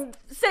hands and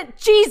sent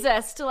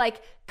Jesus to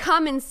like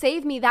come and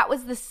save me. That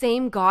was the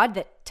same God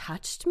that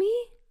touched me.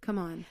 Come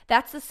on.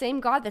 That's the same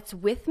God that's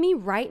with me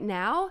right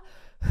now.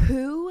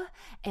 Who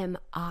am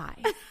I?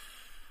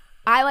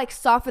 I like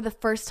saw for the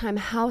first time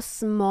how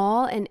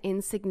small and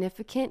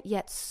insignificant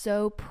yet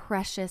so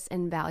precious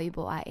and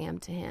valuable I am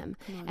to him.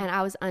 And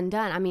I was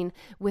undone. I mean,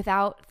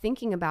 without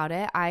thinking about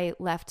it, I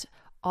left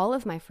all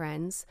of my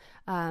friends,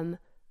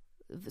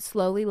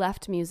 slowly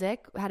left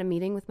music, had a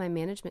meeting with my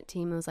management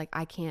team, and was like,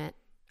 I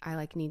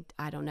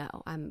don't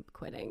know, I'm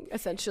quitting,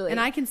 essentially.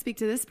 And I can speak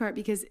to this part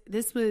because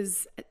this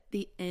was at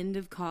the end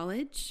of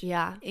college.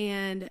 Yeah.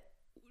 And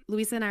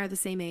Louisa and I are the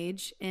same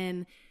age.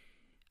 And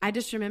I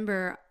just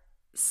remember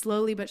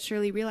slowly but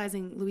surely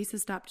realizing Louisa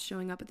stopped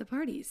showing up at the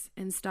parties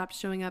and stopped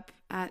showing up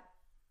at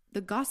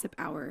the gossip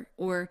hour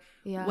or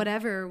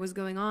whatever was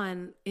going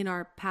on in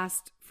our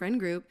past friend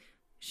group.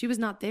 She was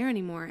not there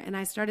anymore. And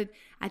I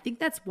think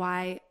that's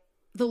why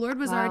the Lord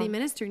was already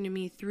ministering to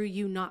me through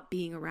you not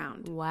being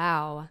around.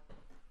 Wow.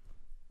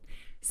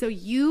 So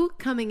you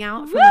coming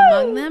out from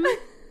among them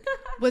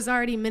was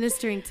already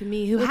ministering to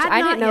me, who Which had I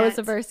not didn't know yet, was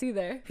a verse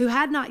either. who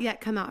had not yet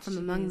come out from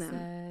among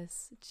them.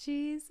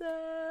 Jesus.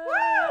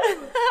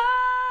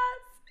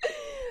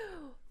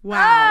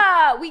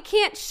 Wow. We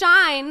can't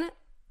shine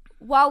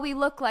while we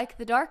look like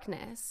the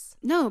darkness.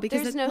 No,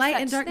 because There's the no light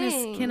such and darkness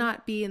thing.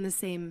 cannot be in the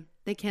same.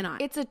 They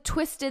cannot. It's a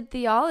twisted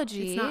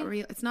theology. It's not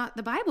real. It's not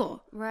the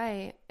Bible.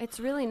 Right. It's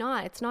really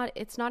not. It's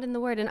not in the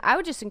word. And I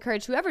would just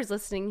encourage whoever's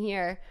listening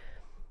here,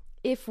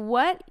 if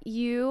what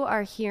you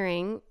are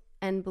hearing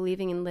and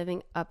believing and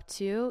living up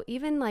to,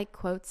 even like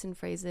quotes and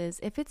phrases,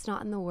 if it's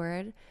not in the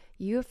word,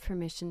 you have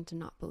permission to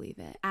not believe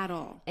it. At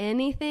all.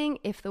 Anything,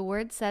 if the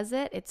word says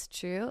it, it's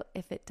true.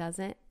 If it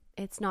doesn't,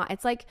 it's not.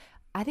 It's like,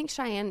 I think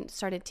Cheyenne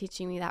started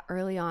teaching me that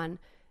early on.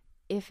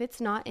 If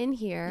it's not in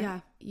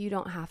here, you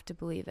don't have to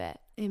believe it.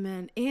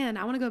 Amen. And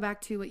I want to go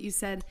back to what you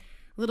said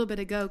a little bit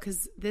ago,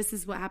 because this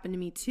is what happened to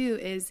me too.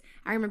 Is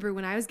I remember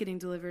when I was getting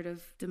delivered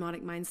of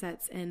demonic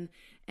mindsets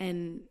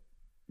and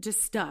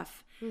just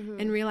stuff,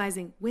 and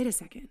realizing, wait a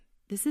second,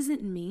 this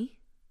isn't me.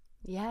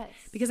 Yes.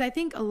 Because I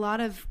think a lot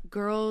of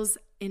girls,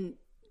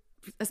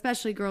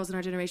 especially girls in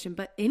our generation,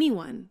 but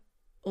anyone,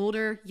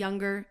 older,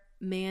 younger,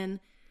 man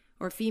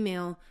or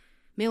female,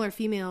 male or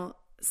female,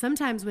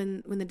 sometimes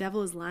when the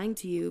devil is lying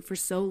to you for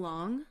so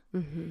long,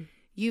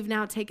 you've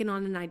now taken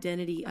on an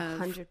identity of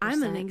 100%.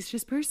 I'm an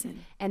anxious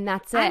person. And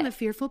that's it. I'm a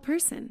fearful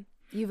person.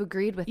 You've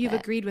agreed with it. You've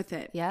agreed with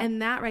it. Yeah.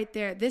 And that right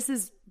there, this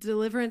is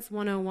Deliverance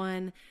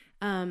 101.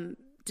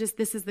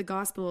 This is the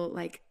gospel.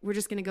 Like, we're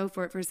just going to go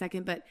for it for a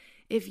second. But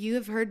if you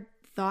have heard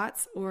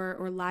thoughts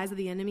or lies of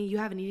the enemy, you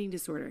have an eating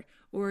disorder,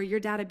 or your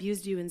dad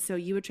abused you and so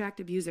you attract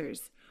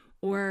abusers,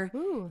 or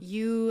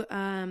you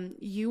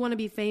want to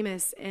be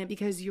famous and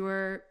because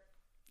your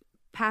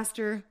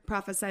pastor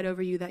prophesied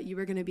over you that you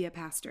were going to be a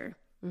pastor,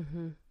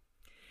 and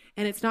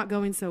it's not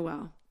going so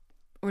well,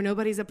 or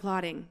nobody's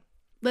applauding.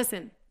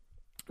 Listen,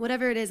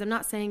 whatever it is, I'm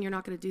not saying you're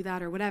not going to do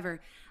that or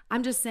whatever.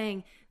 I'm just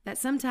saying that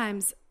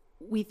sometimes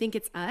we think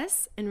it's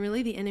us, and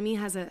really the enemy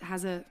has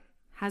a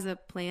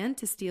plan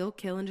to steal,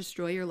 kill, and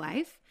destroy your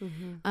life.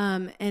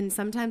 And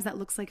sometimes that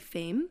looks like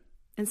fame,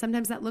 and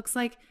sometimes that looks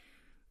like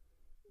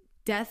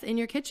death in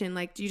your kitchen.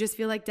 Like, do you just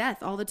feel like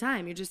death all the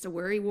time? You're just a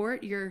worry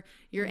wart. You're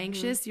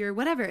anxious. You're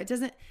whatever. It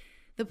doesn't.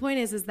 The point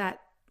is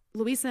that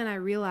Louisa and I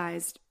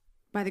realized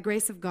by the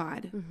grace of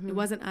God, it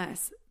wasn't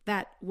us,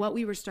 that what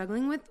we were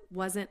struggling with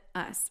wasn't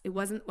us. It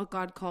wasn't what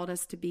God called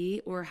us to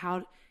be or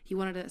how he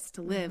wanted us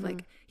to live.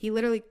 Like, he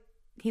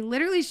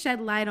literally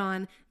shed light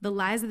on the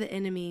lies of the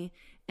enemy,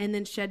 and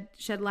then shed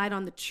light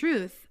on the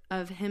truth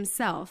of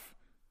himself.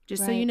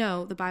 Just so you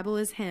know, the Bible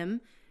is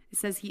him. It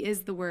says he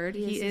is the word.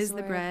 He is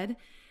the bread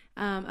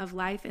of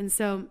life. And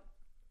so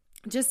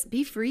just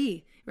be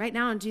free right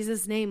now in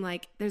Jesus' name.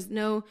 Like, there's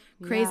no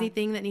crazy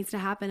thing that needs to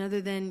happen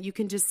other than you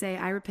can just say,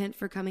 I repent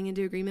for coming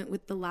into agreement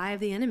with the lie of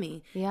the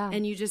enemy. Yeah.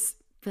 And you just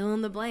fill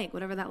in the blank,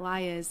 whatever that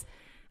lie is.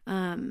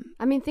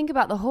 I mean, think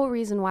about the whole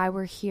reason why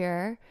we're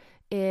here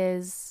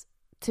is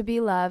to be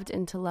loved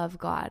and to love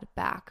God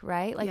back,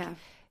 right? Like,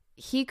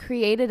 he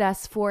created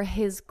us for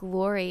his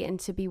glory and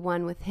to be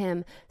one with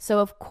him. So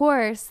of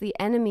course the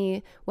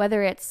enemy,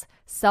 whether it's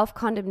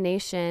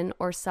self-condemnation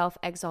or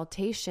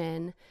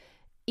self-exaltation,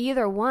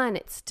 either one,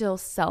 it's still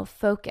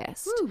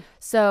self-focused.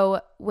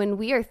 So when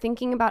we are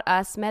thinking about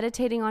us,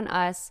 meditating on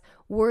us,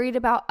 worried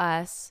about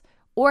us,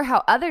 or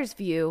how others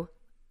view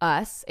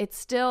us, it's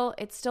still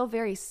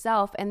very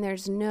self, and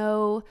there's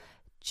no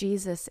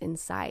Jesus in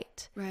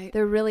sight. Right.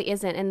 There really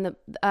isn't. And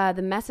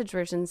the Message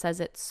version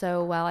says it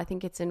so well. I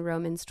think it's in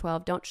Romans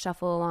 12. Don't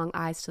shuffle along,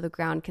 eyes to the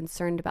ground,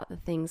 concerned about the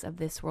things of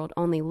this world.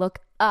 Only look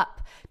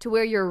up to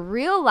where your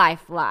real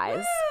life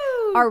lies.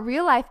 Woo! Our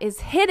real life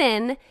is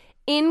hidden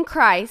in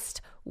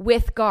Christ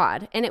with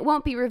God, and it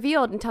won't be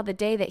revealed until the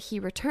day that he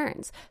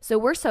returns. So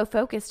we're so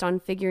focused on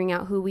figuring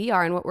out who we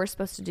are and what we're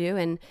supposed to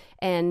do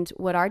and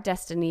what our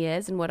destiny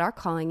is and what our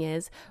calling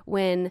is,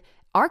 when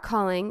our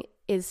calling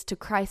is to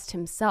Christ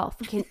himself.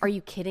 Are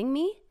you kidding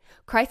me?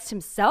 Christ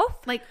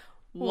himself? Like,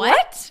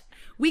 what?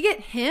 We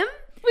get him?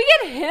 We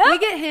get him? We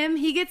get him.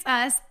 He gets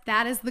us.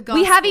 That is the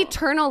gospel. We have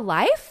eternal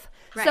life.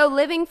 Right. So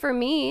living for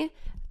me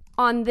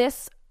on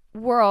this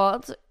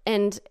world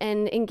and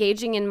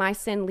engaging in my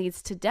sin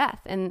leads to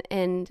death.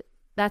 And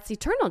that's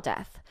eternal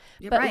death.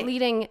 You're but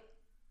right.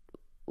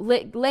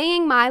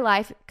 Laying my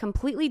life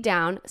completely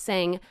down,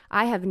 saying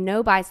I have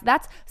no bias.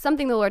 That's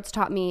something the Lord's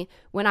taught me.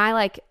 When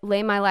I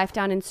lay my life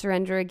down and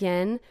surrender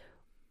again,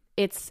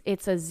 it's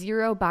a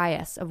zero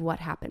bias of what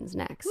happens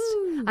next.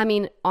 Woo. I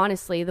mean,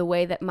 honestly, the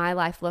way that my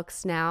life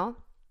looks now,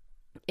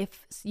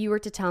 if you were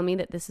to tell me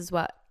that this is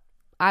what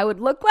I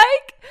would look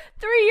like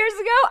 3 years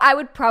ago, I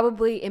would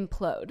probably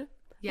implode.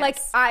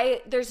 Yes.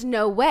 There's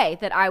no way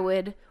that I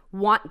would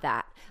want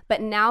that.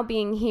 But now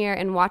being here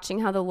and watching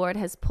how the Lord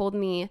has pulled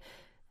me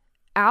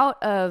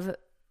out of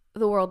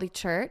the worldly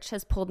church,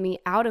 has pulled me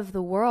out of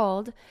the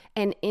world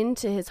and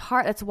into his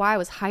heart. That's why I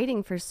was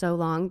hiding for so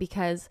long,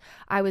 because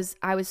I was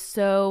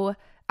still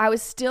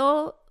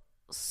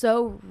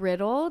so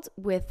riddled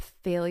with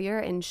failure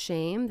and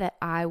shame that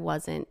I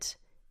wasn't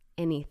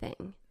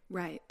anything.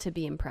 right, to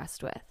be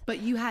impressed with. But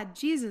you had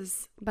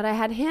Jesus. But I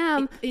had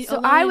him. So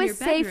alone I in was your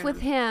safe bedroom.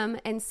 with him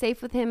and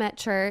safe with him at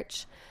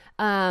church.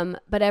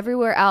 But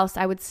everywhere else,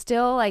 I would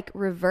still like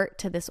revert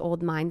to this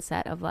old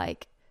mindset of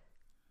like,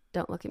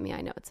 don't look at me.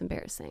 I know it's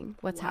embarrassing.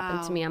 What's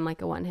happened to me? I'm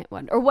like a one-hit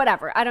wonder or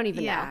whatever. I don't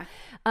even know.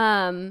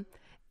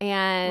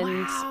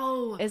 And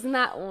Wow. isn't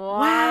that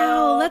wild?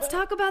 Wow. Let's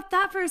talk about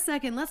that for a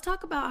second. Let's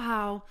talk about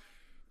how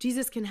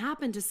Jesus can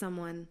happen to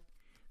someone,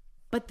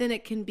 but then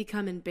it can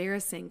become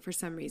embarrassing for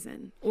some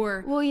reason.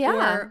 Or, Well,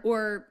 yeah.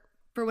 Or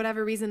for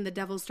whatever reason, the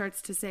devil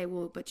starts to say,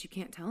 well, but you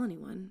can't tell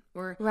anyone.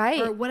 Or,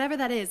 Right. or whatever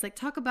that is. Like,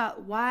 talk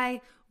about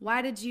why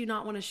did you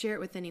not want to share it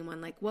with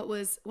anyone? Like, what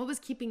was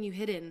keeping you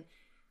hidden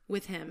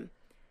with him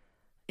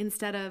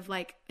instead of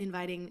like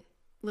inviting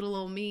little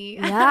old me,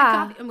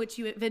 Yeah. which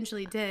you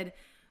eventually did.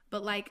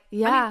 But like,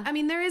 Yeah. I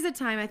mean, there is a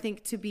time I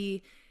think to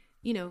be,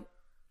 you know,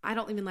 I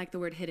don't even like the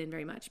word hidden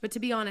very much, but to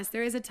be honest,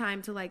 there is a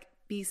time to like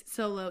be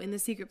solo in the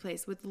secret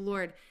place with the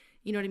Lord,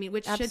 you know what I mean?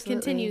 Which should Absolutely.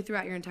 continue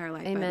throughout your entire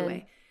life, by Amen. the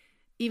way,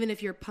 even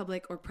if you're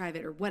public or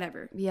private or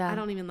whatever. Yeah. I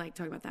don't even like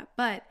talking about that,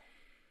 but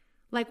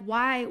like,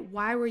 why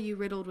were you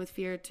riddled with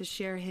fear to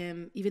share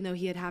him, even though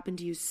he had happened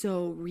to you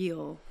so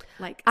real?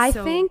 Like, I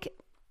so, think,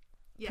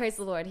 yes. praise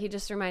the Lord, he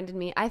just reminded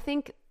me. I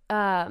think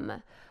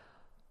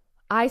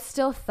I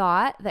still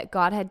thought that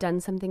God had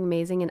done something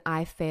amazing and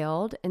I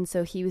failed. And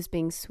so he was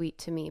being sweet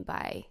to me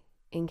by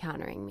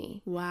encountering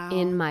me Wow.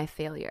 in my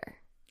failure.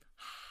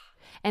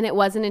 And it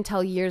wasn't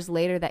until years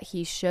later that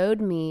he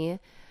showed me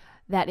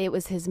that it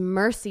was his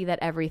mercy that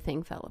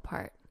everything fell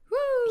apart.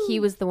 Woo! He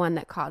was the one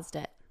that caused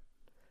it.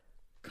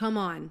 Come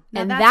on.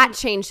 Now And that's that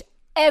changed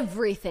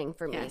everything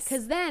for me. Yes.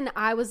 Because then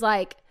I was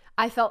like,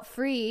 I felt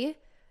free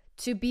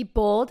to be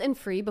bold and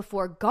free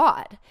before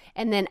God.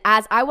 And then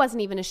as I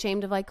wasn't even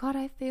ashamed of like, God,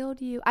 I failed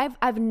you.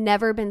 I've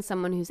never been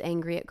someone who's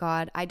angry at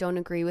God. I don't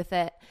agree with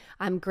it.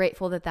 I'm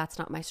grateful that that's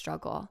not my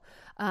struggle.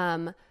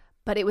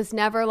 But it was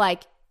never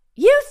like,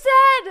 you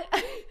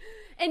said,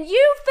 and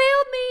you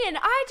failed me. And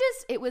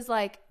it was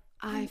like,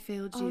 I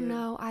failed you. Oh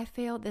no, I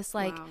failed. This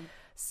like Wow.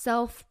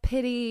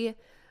 self-pity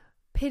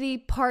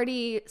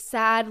party,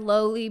 sad,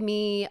 lowly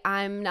me.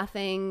 I'm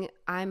nothing.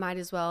 I might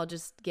as well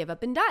just give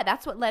up and die.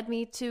 That's what led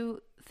me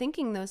to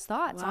thinking those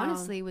thoughts. Wow.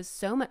 Honestly, was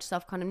so much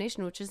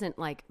self-condemnation, which isn't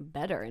like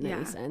better in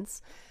any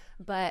sense.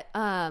 But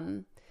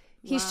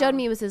he showed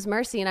me it was his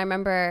mercy. And I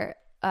remember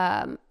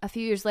a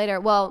few years later,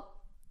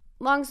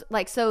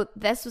 so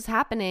this was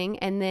happening.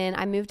 And then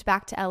I moved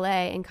back to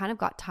LA and kind of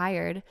got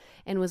tired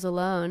and was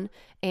alone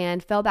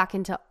and fell back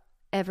into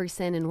every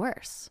sin and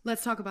worse.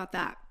 Let's talk about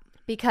that.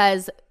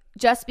 Because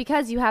just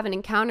because you have an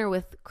encounter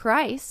with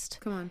Christ,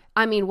 Come on.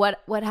 I mean,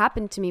 what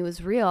happened to me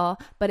was real,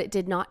 but it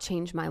did not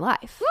change my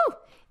life. Woo!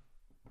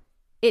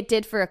 It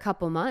did for a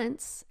couple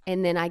months,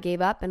 and then I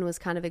gave up and was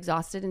kind of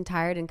exhausted and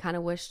tired and kind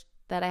of wished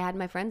that I had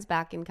my friends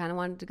back and kind of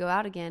wanted to go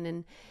out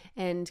again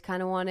and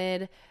kind of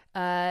wanted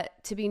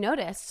to be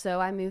noticed.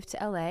 So I moved to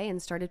LA and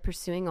started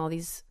pursuing all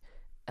these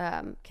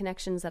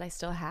connections that I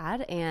still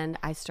had, and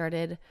I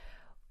started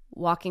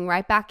walking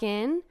right back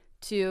in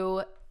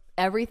to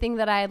everything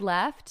that I had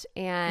left,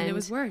 and it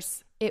was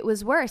worse. It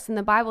was worse. And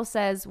the Bible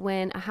says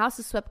when a house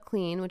is swept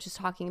clean, which is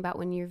talking about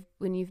when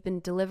you've been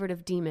delivered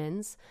of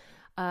demons,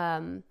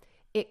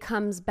 it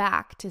comes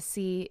back to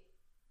see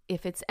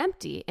if it's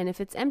empty. And if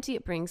it's empty,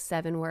 it brings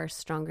 7 worse,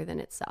 stronger than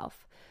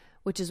itself,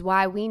 which is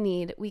why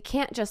we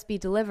can't just be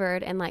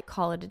delivered and like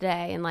call it a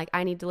day and like,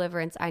 I need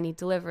deliverance.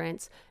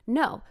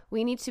 No,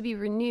 we need to be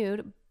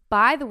renewed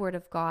by the word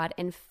of God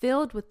and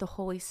filled with the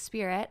Holy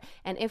Spirit.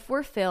 And if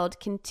we're filled,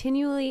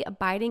 continually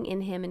abiding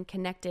in him and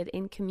connected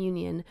in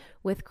communion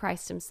with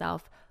Christ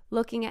himself,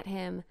 looking at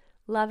him,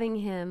 loving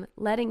him,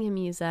 letting him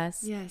use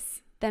us,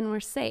 Yes. then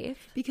we're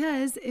safe.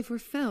 Because if we're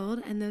filled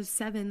and those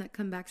 7 that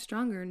come back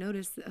stronger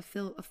notice a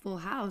full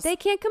house, They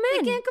can't come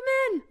in. They can't come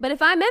in. But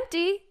if I'm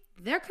empty,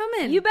 They're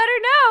coming. you better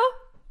know.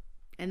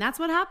 And that's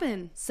what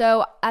happened.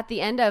 So at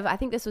the end of, I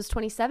think this was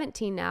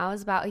 2017 now, it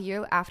was about a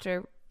year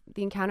after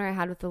the encounter I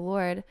had with the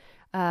Lord,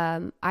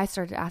 I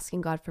started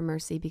asking God for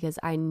mercy because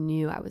I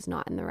knew I was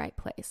not in the right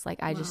place.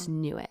 Like I just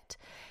knew it,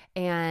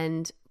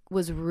 and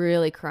was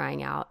really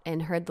crying out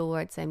and heard the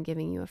Lord say, I'm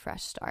giving you a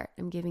fresh start.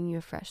 I'm giving you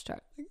a fresh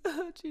start. Like,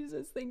 oh,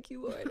 Jesus, thank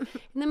you, Lord. And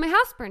then my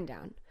house burned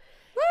down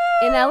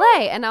in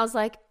LA. And I was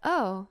like,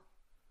 oh,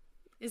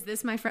 Is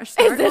this my fresh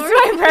start, is this Lord?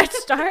 my fresh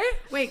start?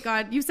 Wait,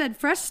 God, you said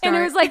fresh start.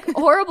 And it was like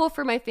horrible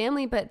for my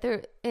family, but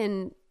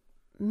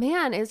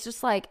it's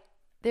just like,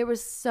 there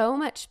was so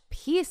much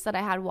peace that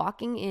I had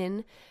walking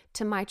in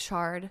to my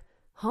charred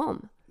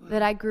home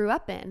that I grew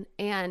up in.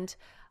 And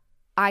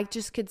I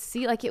just could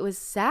see, like, it was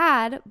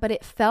sad, but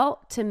it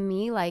felt to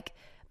me like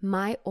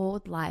my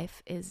old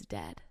life is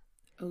dead.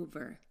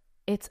 over.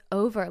 It's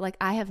over. Like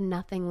I have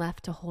nothing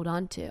left to hold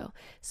on to.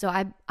 So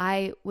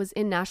I was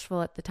in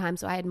Nashville at the time,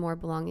 so I had more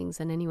belongings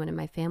than anyone in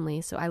my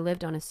family. So I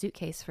lived on a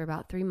suitcase for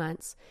about 3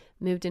 months,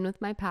 moved in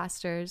with my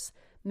pastors,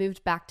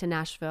 moved back to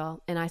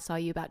Nashville, and I saw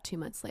you about 2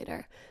 months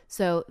later.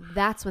 So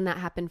that's when that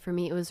happened for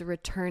me. It was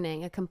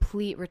a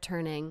complete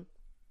returning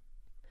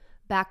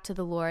back to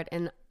the Lord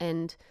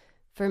and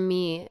for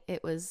me,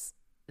 it was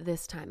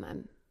this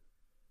time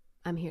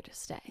I'm here to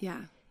stay.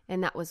 Yeah.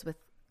 And that was with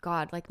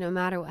God. Like, no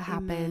matter what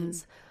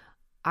happens,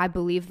 I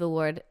believe the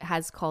Lord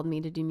has called me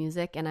to do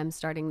music, and I'm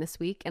starting this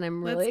week, and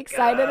I'm really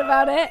excited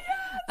about it.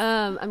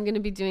 I'm going to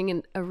be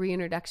doing a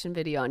reintroduction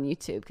video on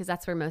YouTube, because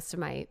that's where most of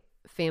my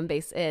fan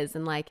base is.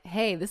 And like,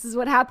 hey, this is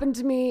what happened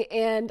to me,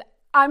 and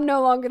I'm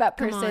no longer that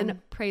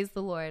person. Praise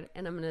the Lord.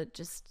 And I'm going to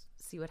just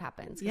see what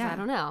happens. Yeah. I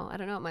don't know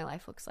what my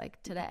life looks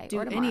like today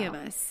or tomorrow. Any of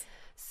us.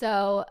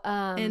 So,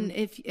 and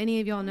if any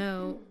of y'all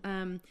know,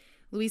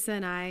 Louisa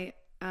and I,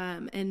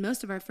 and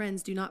most of our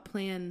friends do not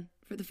plan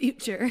for the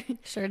future.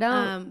 Sure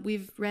don't.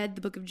 We've read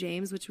the book of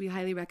James, which we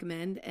highly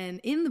recommend. And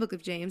in the book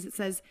of James, it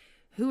says,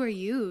 who are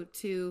you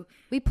to...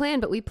 We plan,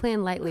 but we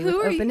plan lightly with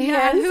open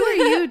hands. Who are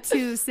you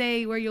to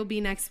say where you'll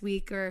be next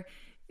week, or,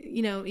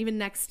 even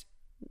next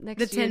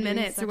the 10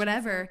 minutes or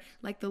whatever?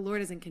 Like, the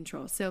Lord is in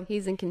control. So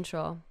he's in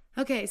control.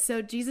 Okay,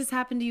 so Jesus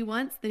happened to you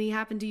once, then he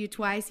happened to you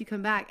twice, you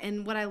come back.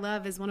 And what I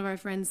love is one of our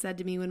friends said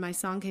to me when my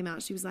song came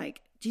out, she was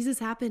like, Jesus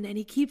happened and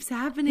he keeps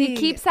happening. He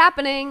keeps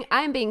happening.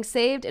 I am being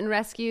saved and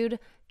rescued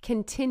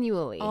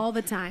continually. All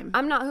the time.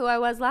 I'm not who I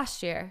was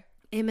last year.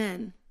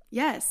 Amen.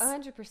 Yes.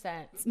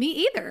 100%. Me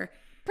either.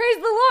 Praise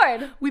the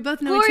Lord. We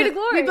both know glory to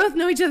glory. We both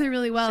know each other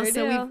really well. Sure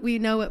so do. we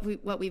know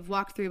what we've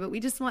walked through, but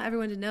we just want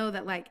everyone to know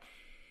that, like,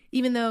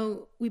 even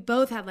though we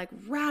both had like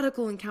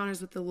radical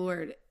encounters with the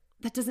Lord,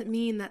 that doesn't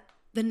mean that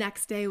the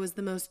next day was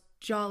the most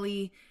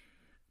jolly,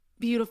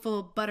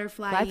 beautiful,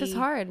 butterfly. Life is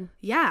hard.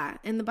 Yeah.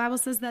 And the Bible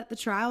says that the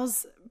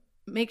trials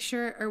make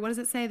sure, or what does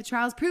it say? The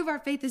trials prove our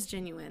faith is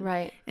genuine.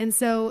 Right. And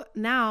so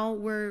now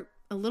we're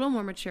a little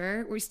more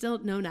mature. We still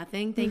know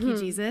nothing. Thank you,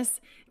 Jesus,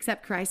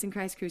 except Christ and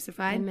Christ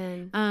crucified.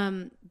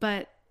 Amen.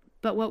 But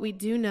what we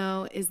do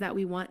know is that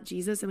we want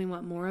Jesus and we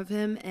want more of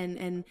him.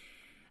 And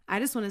I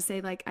just want to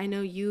say, like, I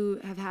know you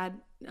have had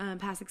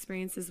past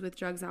experiences with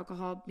drugs,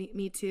 alcohol,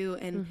 me too.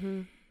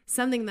 And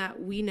something that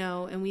we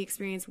know and we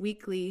experience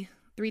weekly,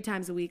 3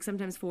 times a week,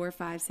 sometimes 4,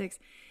 5, 6,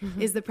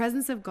 is the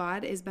presence of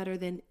God is better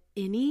than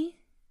any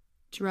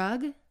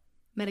drug,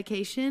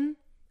 medication,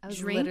 I was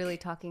drink. literally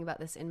talking about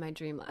this in my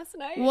dream last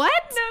night. What?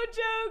 No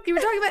joke. You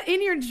were talking about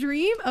in your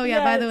dream? Oh, yeah.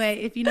 Yes. By the way,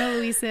 if you know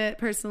Louisa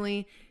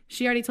personally,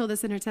 she already told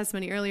us in her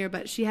testimony earlier,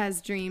 but she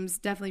has dreams,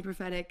 definitely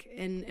prophetic.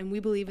 And we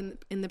believe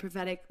in the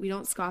prophetic. We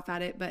don't scoff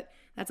at it, but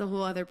that's a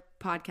whole other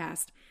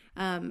podcast.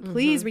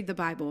 Please read the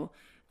Bible.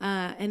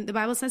 And the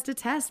Bible says to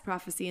test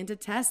prophecy and to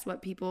test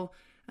what people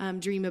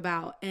dream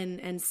about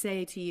and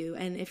say to you.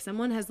 And if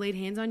someone has laid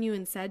hands on you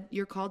and said,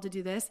 you're called to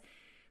do this,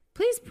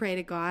 please pray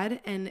to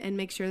God and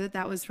make sure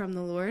that was from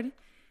the Lord.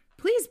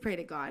 Please pray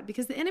to God,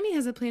 because the enemy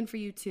has a plan for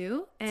you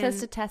too. And it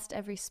says to test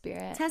every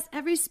spirit. Test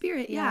every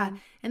spirit, yeah.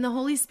 And the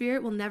Holy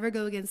Spirit will never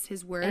go against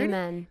his word.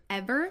 Amen.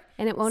 Ever.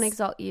 And it won't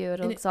exalt you.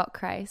 It'll exalt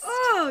Christ.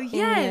 Oh,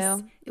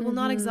 yes. It will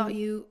not exalt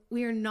you.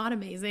 We are not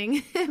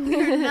amazing. We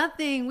are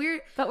nothing.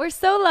 But we're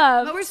so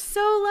loved. But we're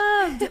so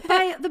loved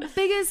by the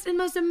biggest and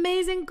most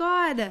amazing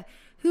God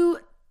who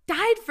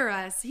died for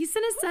us. He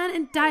sent his son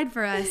and died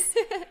for us.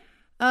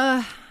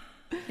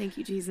 Thank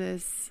you,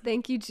 Jesus.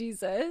 Thank you,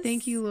 Jesus.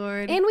 Thank you,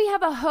 Lord. And we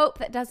have a hope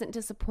that doesn't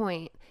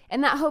disappoint.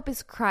 And that hope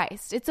is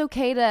Christ. It's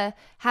okay to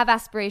have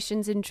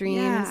aspirations and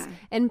dreams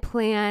and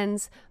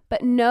plans,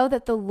 but know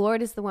that the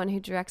Lord is the one who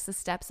directs the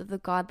steps of the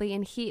godly.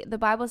 And the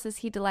Bible says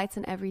he delights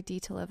in every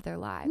detail of their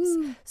lives.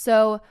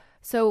 So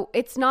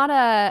it's not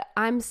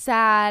I'm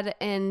sad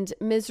and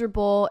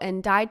miserable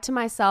and died to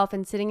myself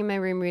and sitting in my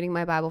room reading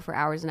my Bible for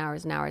hours and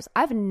hours and hours.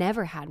 I've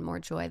never had more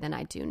joy than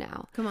I do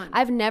now. Come on.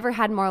 I've never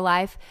had more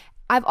life.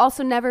 I've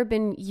also never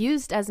been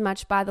used as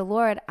much by the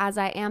Lord as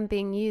I am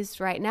being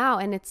used right now.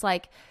 And it's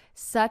like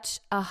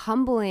such a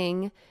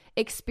humbling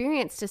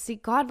experience to see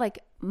God. Like,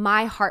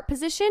 my heart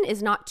position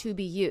is not to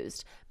be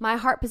used. My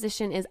heart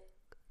position is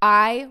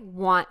I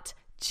want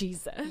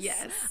Jesus.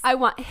 Yes. I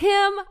want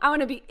him. I want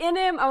to be in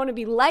him. I want to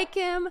be like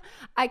him.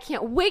 I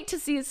can't wait to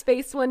see his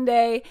face one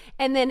day.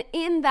 And then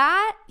in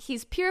that,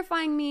 he's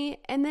purifying me.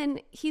 And then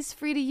he's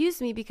free to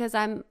use me because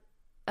I'm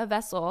a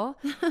vessel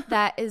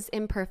that is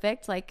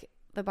imperfect. Like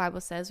the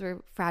Bible says, we're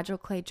fragile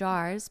clay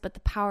jars, but the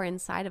power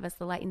inside of us,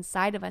 the light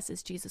inside of us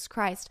is Jesus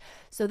Christ.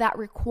 So that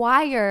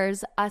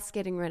requires us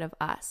getting rid of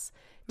us.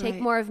 Take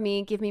more of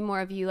me, give me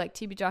more of you. Like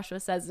TB Joshua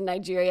says in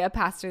Nigeria,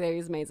 pastor there,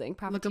 he's amazing.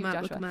 Prophet TB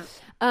Joshua. Look him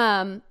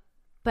up.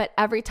 But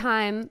every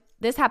time,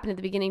 this happened at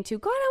the beginning too,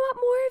 God, I want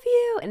more of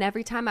you. And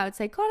every time I would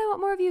say, God, I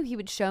want more of you, he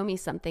would show me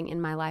something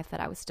in my life that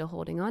I was still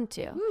holding on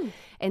to.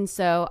 And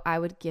so I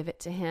would give it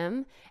to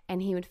him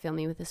and he would fill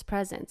me with his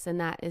presence.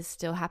 And that is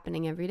still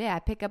happening every day. I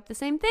pick up the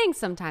same thing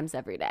sometimes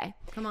every day.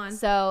 Come on.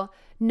 So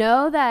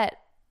know that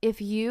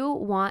if you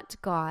want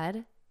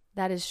God,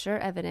 that is sure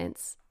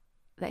evidence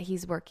that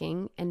he's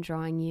working and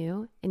drawing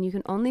you. And you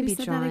can only be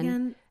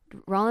drawn.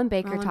 Roland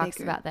Baker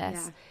talks about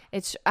this. Yeah.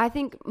 It's, I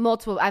think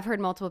I've heard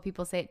multiple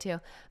people say it too,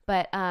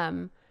 but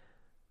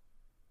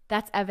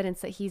that's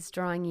evidence that he's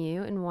drawing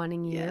you and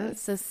wanting you.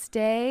 Yes. So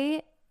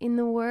stay in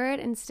the Word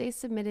and stay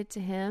submitted to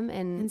Him.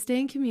 And stay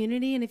in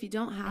community. And if you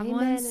don't have Amen,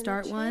 one,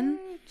 start one.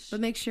 church. But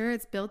make sure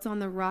it's built on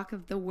the rock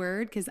of the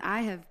Word, because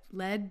I have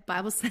led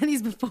Bible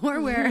studies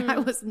before where I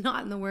was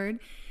not in the Word.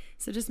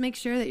 So just make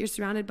sure that you're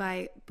surrounded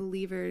by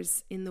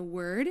believers in the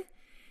Word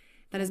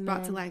that is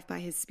brought to life by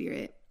His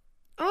Spirit.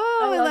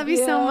 Oh, I love you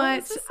so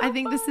much. I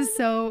think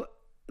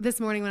this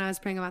morning when I was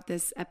praying about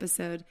this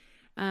episode,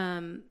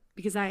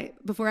 because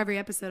before every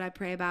episode I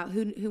pray about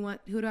who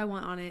do I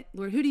want on it,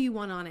 Lord, who do you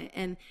want on it,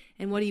 and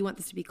what do you want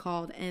this to be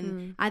called?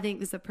 And I think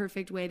this is a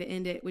perfect way to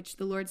end it, which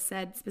the Lord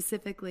said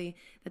specifically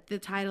that the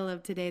title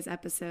of today's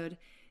episode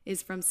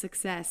is From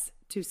Success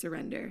to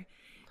Surrender.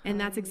 And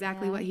that's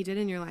exactly what He did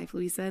in your life,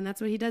 Louisa. And that's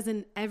what He does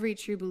in every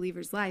true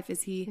believer's life,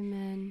 is He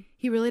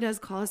really does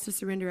call us to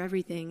surrender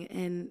everything.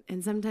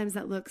 And sometimes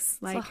that looks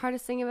like it's the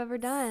hardest thing I've ever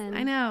done.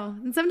 I know.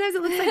 And sometimes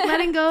it looks like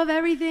letting go of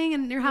everything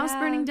and your house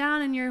burning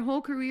down and your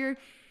whole career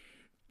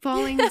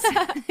falling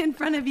in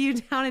front of you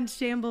down in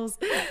shambles.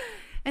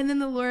 And then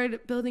the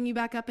Lord building you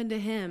back up into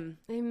Him.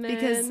 Amen.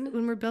 Because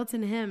when we're built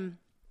in Him,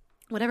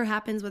 whatever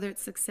happens, whether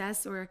it's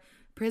success or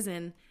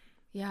prison,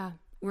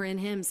 we're in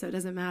Him, so it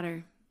doesn't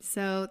matter.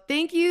 So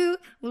thank you,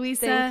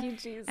 Louisa. Thank you,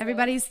 Jesus.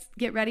 Everybody's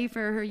get ready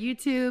for her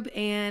YouTube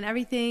and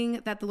everything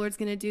that the Lord's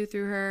going to do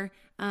through her.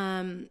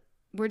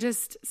 We're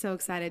just so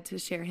excited to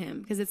share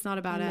Him, because it's not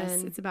about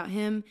us. It's about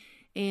Him.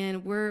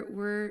 And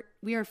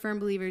we are firm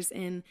believers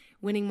in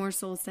winning more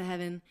souls to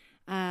heaven.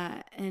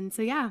 And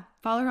so,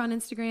 follow her on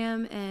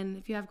Instagram. And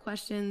if you have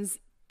questions,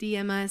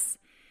 DM us,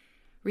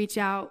 reach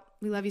out.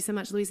 We love you so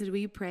much. Louisa, will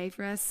you pray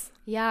for us?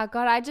 Yeah,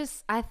 God,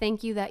 I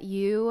thank you that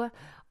you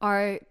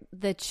are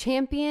the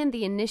champion,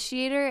 the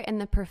initiator,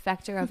 and the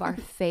perfecter of our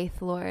faith,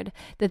 Lord,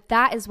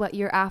 that is what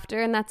you're after,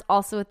 and that's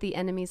also what the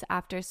enemy's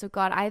after. So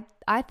God,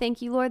 I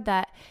thank you, Lord,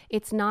 that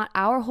it's not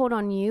our hold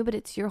on you, but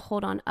it's your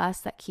hold on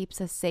us that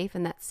keeps us safe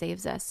and that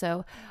saves us.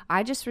 So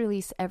I just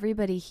release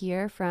everybody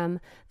here from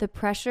the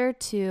pressure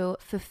to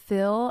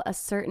fulfill a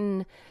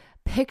certain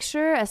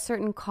picture, a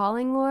certain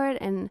calling, Lord,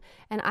 and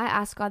I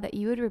ask, God, that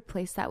you would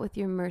replace that with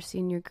your mercy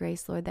and your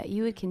grace, Lord, that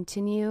you would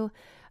continue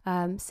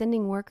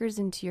sending workers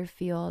into your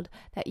field,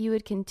 that you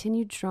would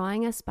continue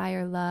drawing us by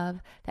your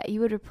love, that you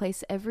would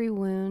replace every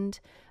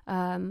wound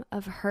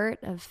of hurt,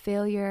 of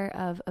failure,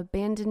 of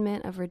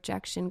abandonment, of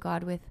rejection,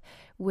 God,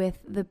 with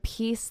the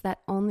peace that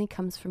only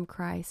comes from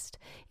Christ.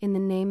 In the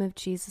name of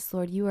Jesus,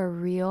 Lord, you are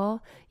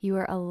real, you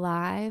are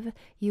alive,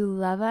 you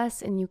love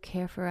us, and you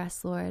care for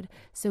us, Lord.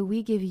 So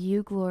we give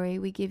you glory,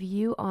 we give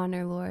you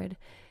honor, Lord.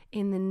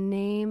 In the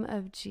name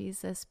of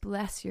Jesus,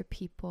 bless your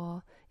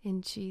people.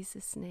 In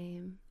Jesus'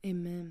 name.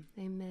 Amen.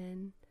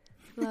 Amen.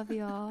 Love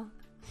y'all.